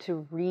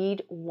to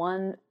read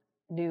one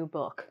new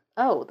book.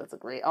 Oh, that's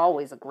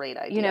always a great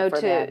idea for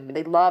them.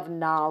 They love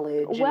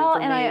knowledge and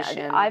information.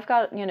 And I've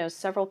got,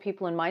 several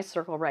people in my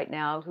circle right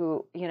now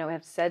who,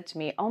 have said to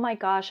me, oh my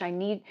gosh, I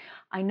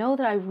know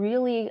that I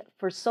really,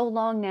 for so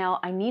long now,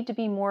 I need to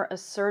be more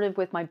assertive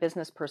with my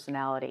business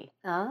personality.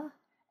 And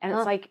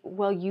it's like,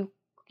 well, you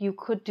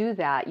could do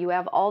that. You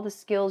have all the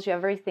skills, you have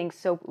everything.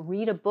 So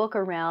read a book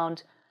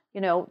around,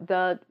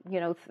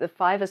 the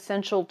 5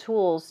 essential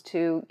tools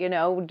to,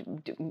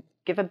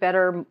 give a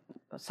better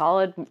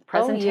solid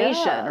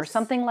presentation or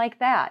something like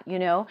that,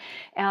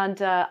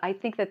 and I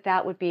think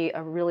that would be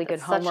a really good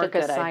homework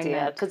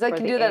assignment, because I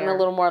can do that in a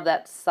little more of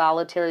that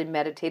solitary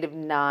meditative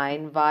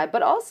 9 vibe,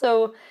 but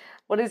also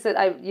what is it?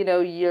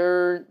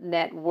 Your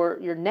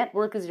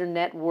network is your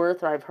net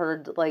worth, or I've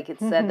heard it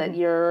said that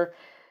your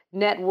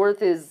net worth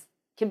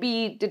can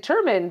be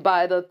determined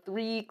by the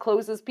 3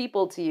 closest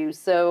people to you.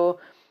 So,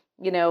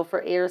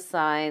 for air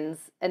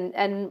signs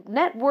and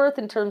net worth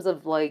in terms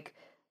of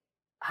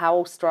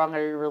how strong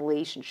are your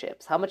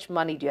relationships? How much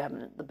money do you have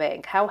in the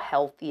bank? How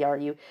healthy are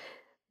you?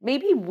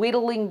 Maybe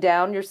whittling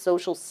down your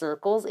social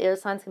circles. Air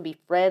signs can be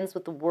friends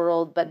with the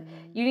world, but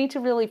you need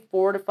to really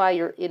fortify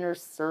your inner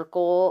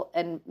circle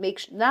and make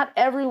sure not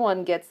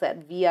everyone gets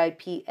that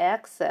VIP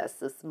access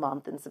this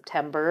month in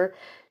September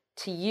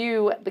to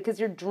you, because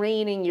you're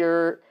draining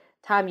your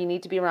time. You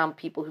need to be around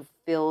people who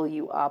fill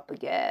you up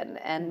again.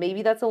 And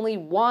maybe that's only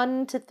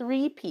 1 to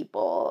 3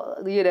 people,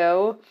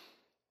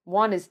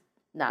 1 is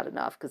not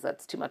enough because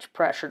that's too much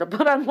pressure to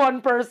put on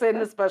one person,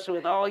 especially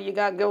with all you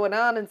got going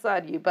on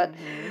inside you. But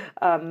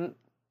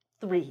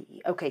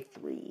 3. Okay,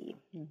 3.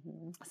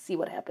 See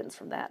what happens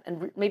from that.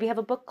 And maybe have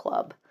a book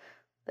club.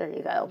 There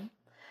you go.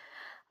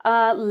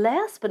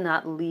 Last but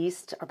not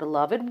least, our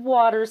beloved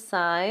water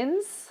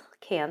signs.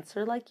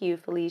 Cancer, like you,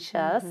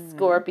 Felicia,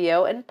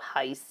 Scorpio, and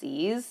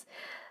Pisces.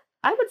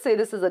 I would say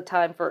this is a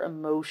time for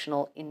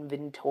emotional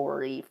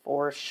inventory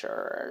for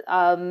sure.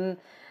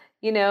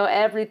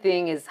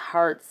 Everything is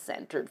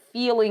heart-centered,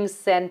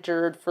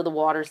 feeling-centered for the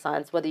water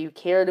signs, whether you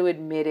care to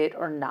admit it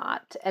or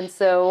not. And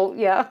so,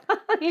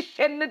 you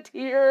shedding a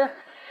tear.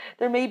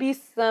 There may be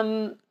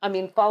some,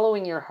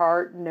 following your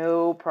heart,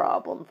 no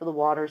problem for the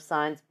water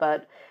signs,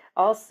 but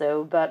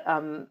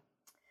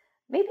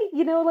maybe,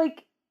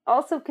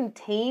 also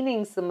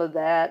containing some of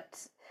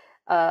that,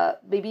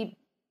 maybe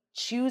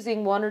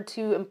choosing 1 or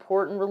 2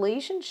 important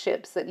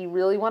relationships that you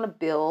really want to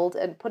build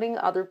and putting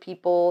other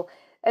people.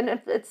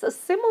 And it's a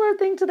similar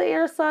thing to the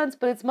air signs,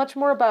 but it's much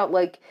more about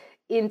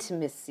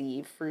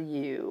intimacy for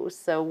you.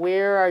 So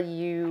where are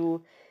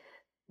you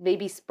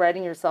maybe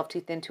spreading yourself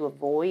too thin to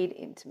avoid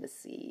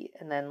intimacy,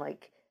 and then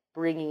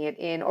bringing it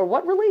in? Or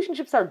what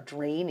relationships are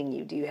draining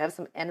you? Do you have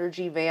some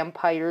energy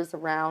vampires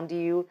around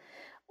you?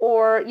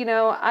 Or,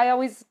 I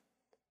always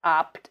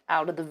opt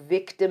out of the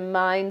victim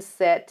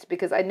mindset,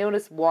 because I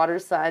notice water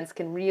signs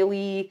can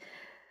really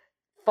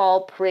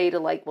fall prey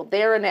to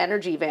they're an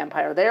energy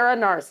vampire, they're a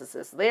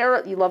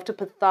narcissist, you love to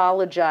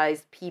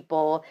pathologize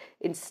people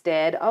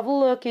instead of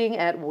looking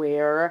at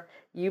where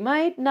you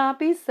might not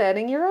be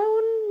setting your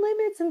own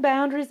limits and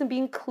boundaries and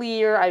being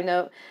clear. I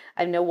know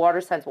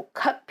water signs will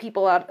cut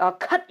people out. I'll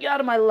cut you out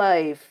of my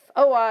life.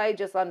 Oh, I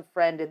just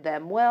unfriended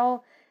them.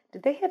 Well,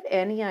 did they have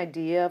any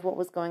idea of what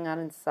was going on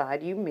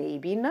inside you?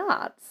 Maybe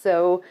not.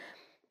 So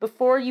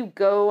before you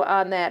go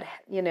on that,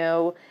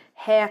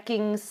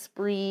 hacking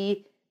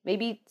spree,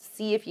 maybe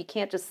see if you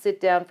can't just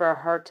sit down for a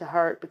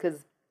heart-to-heart,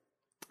 because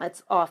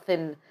that's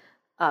often,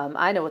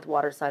 I know with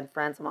water sign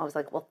friends, I'm always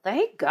like, well,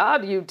 thank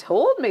God you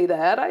told me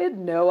that. I had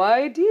no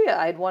idea.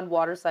 I had one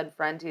water sign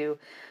friend who,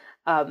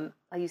 I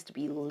used to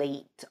be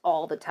late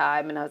all the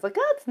time, and I was like,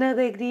 oh, it's no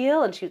big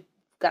deal. And she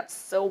got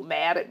so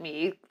mad at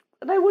me,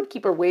 and I would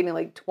keep her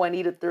waiting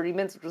 20 to 30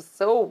 minutes, which was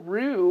so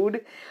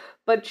rude.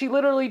 But she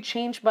literally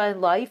changed my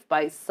life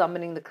by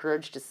summoning the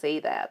courage to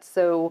say that.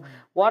 So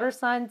water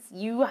signs,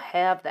 you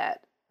have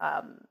that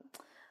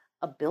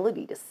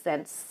ability to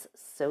sense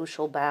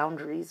social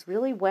boundaries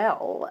really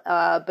well.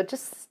 But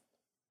just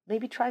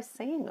maybe try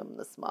saying them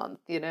this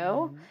month,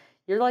 You're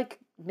like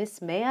Miss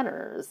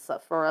Manners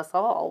for us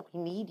all.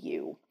 We need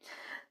you.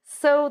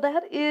 So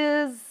that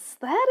is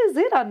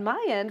it on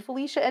my end.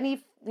 Felicia,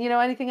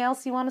 anything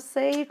else you want to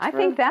say? I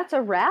think that's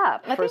a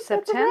wrap for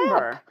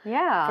September.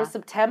 Yeah. For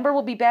September,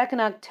 we'll be back in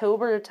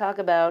October to talk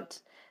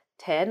about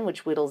 10,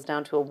 which whittles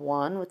down to a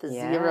 1 with a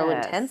 0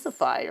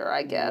 intensifier,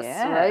 I guess,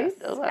 right?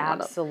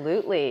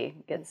 Absolutely.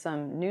 Get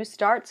some new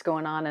starts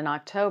going on in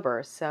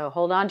October, so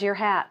hold on to your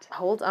hat.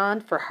 Hold on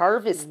for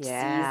harvest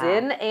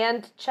season,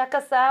 and check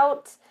us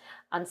out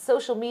on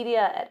social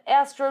media at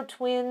Astro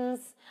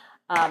Twins.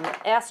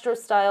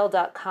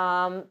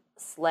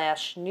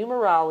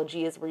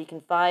 astrostyle.com/numerology is where you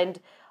can find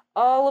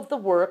all of the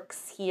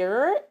works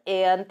here.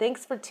 And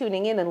thanks for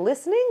tuning in and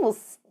listening. We'll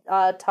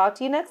talk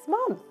to you next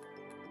month.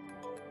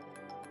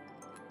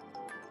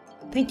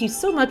 Thank you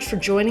so much for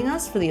joining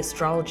us for the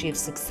Astrology of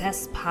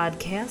Success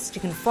podcast.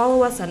 You can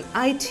follow us on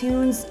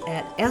iTunes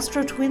at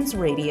Astro Twins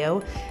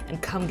Radio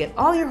and come get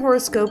all your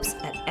horoscopes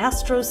at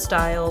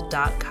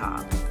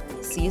astrostyle.com.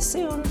 See you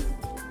soon.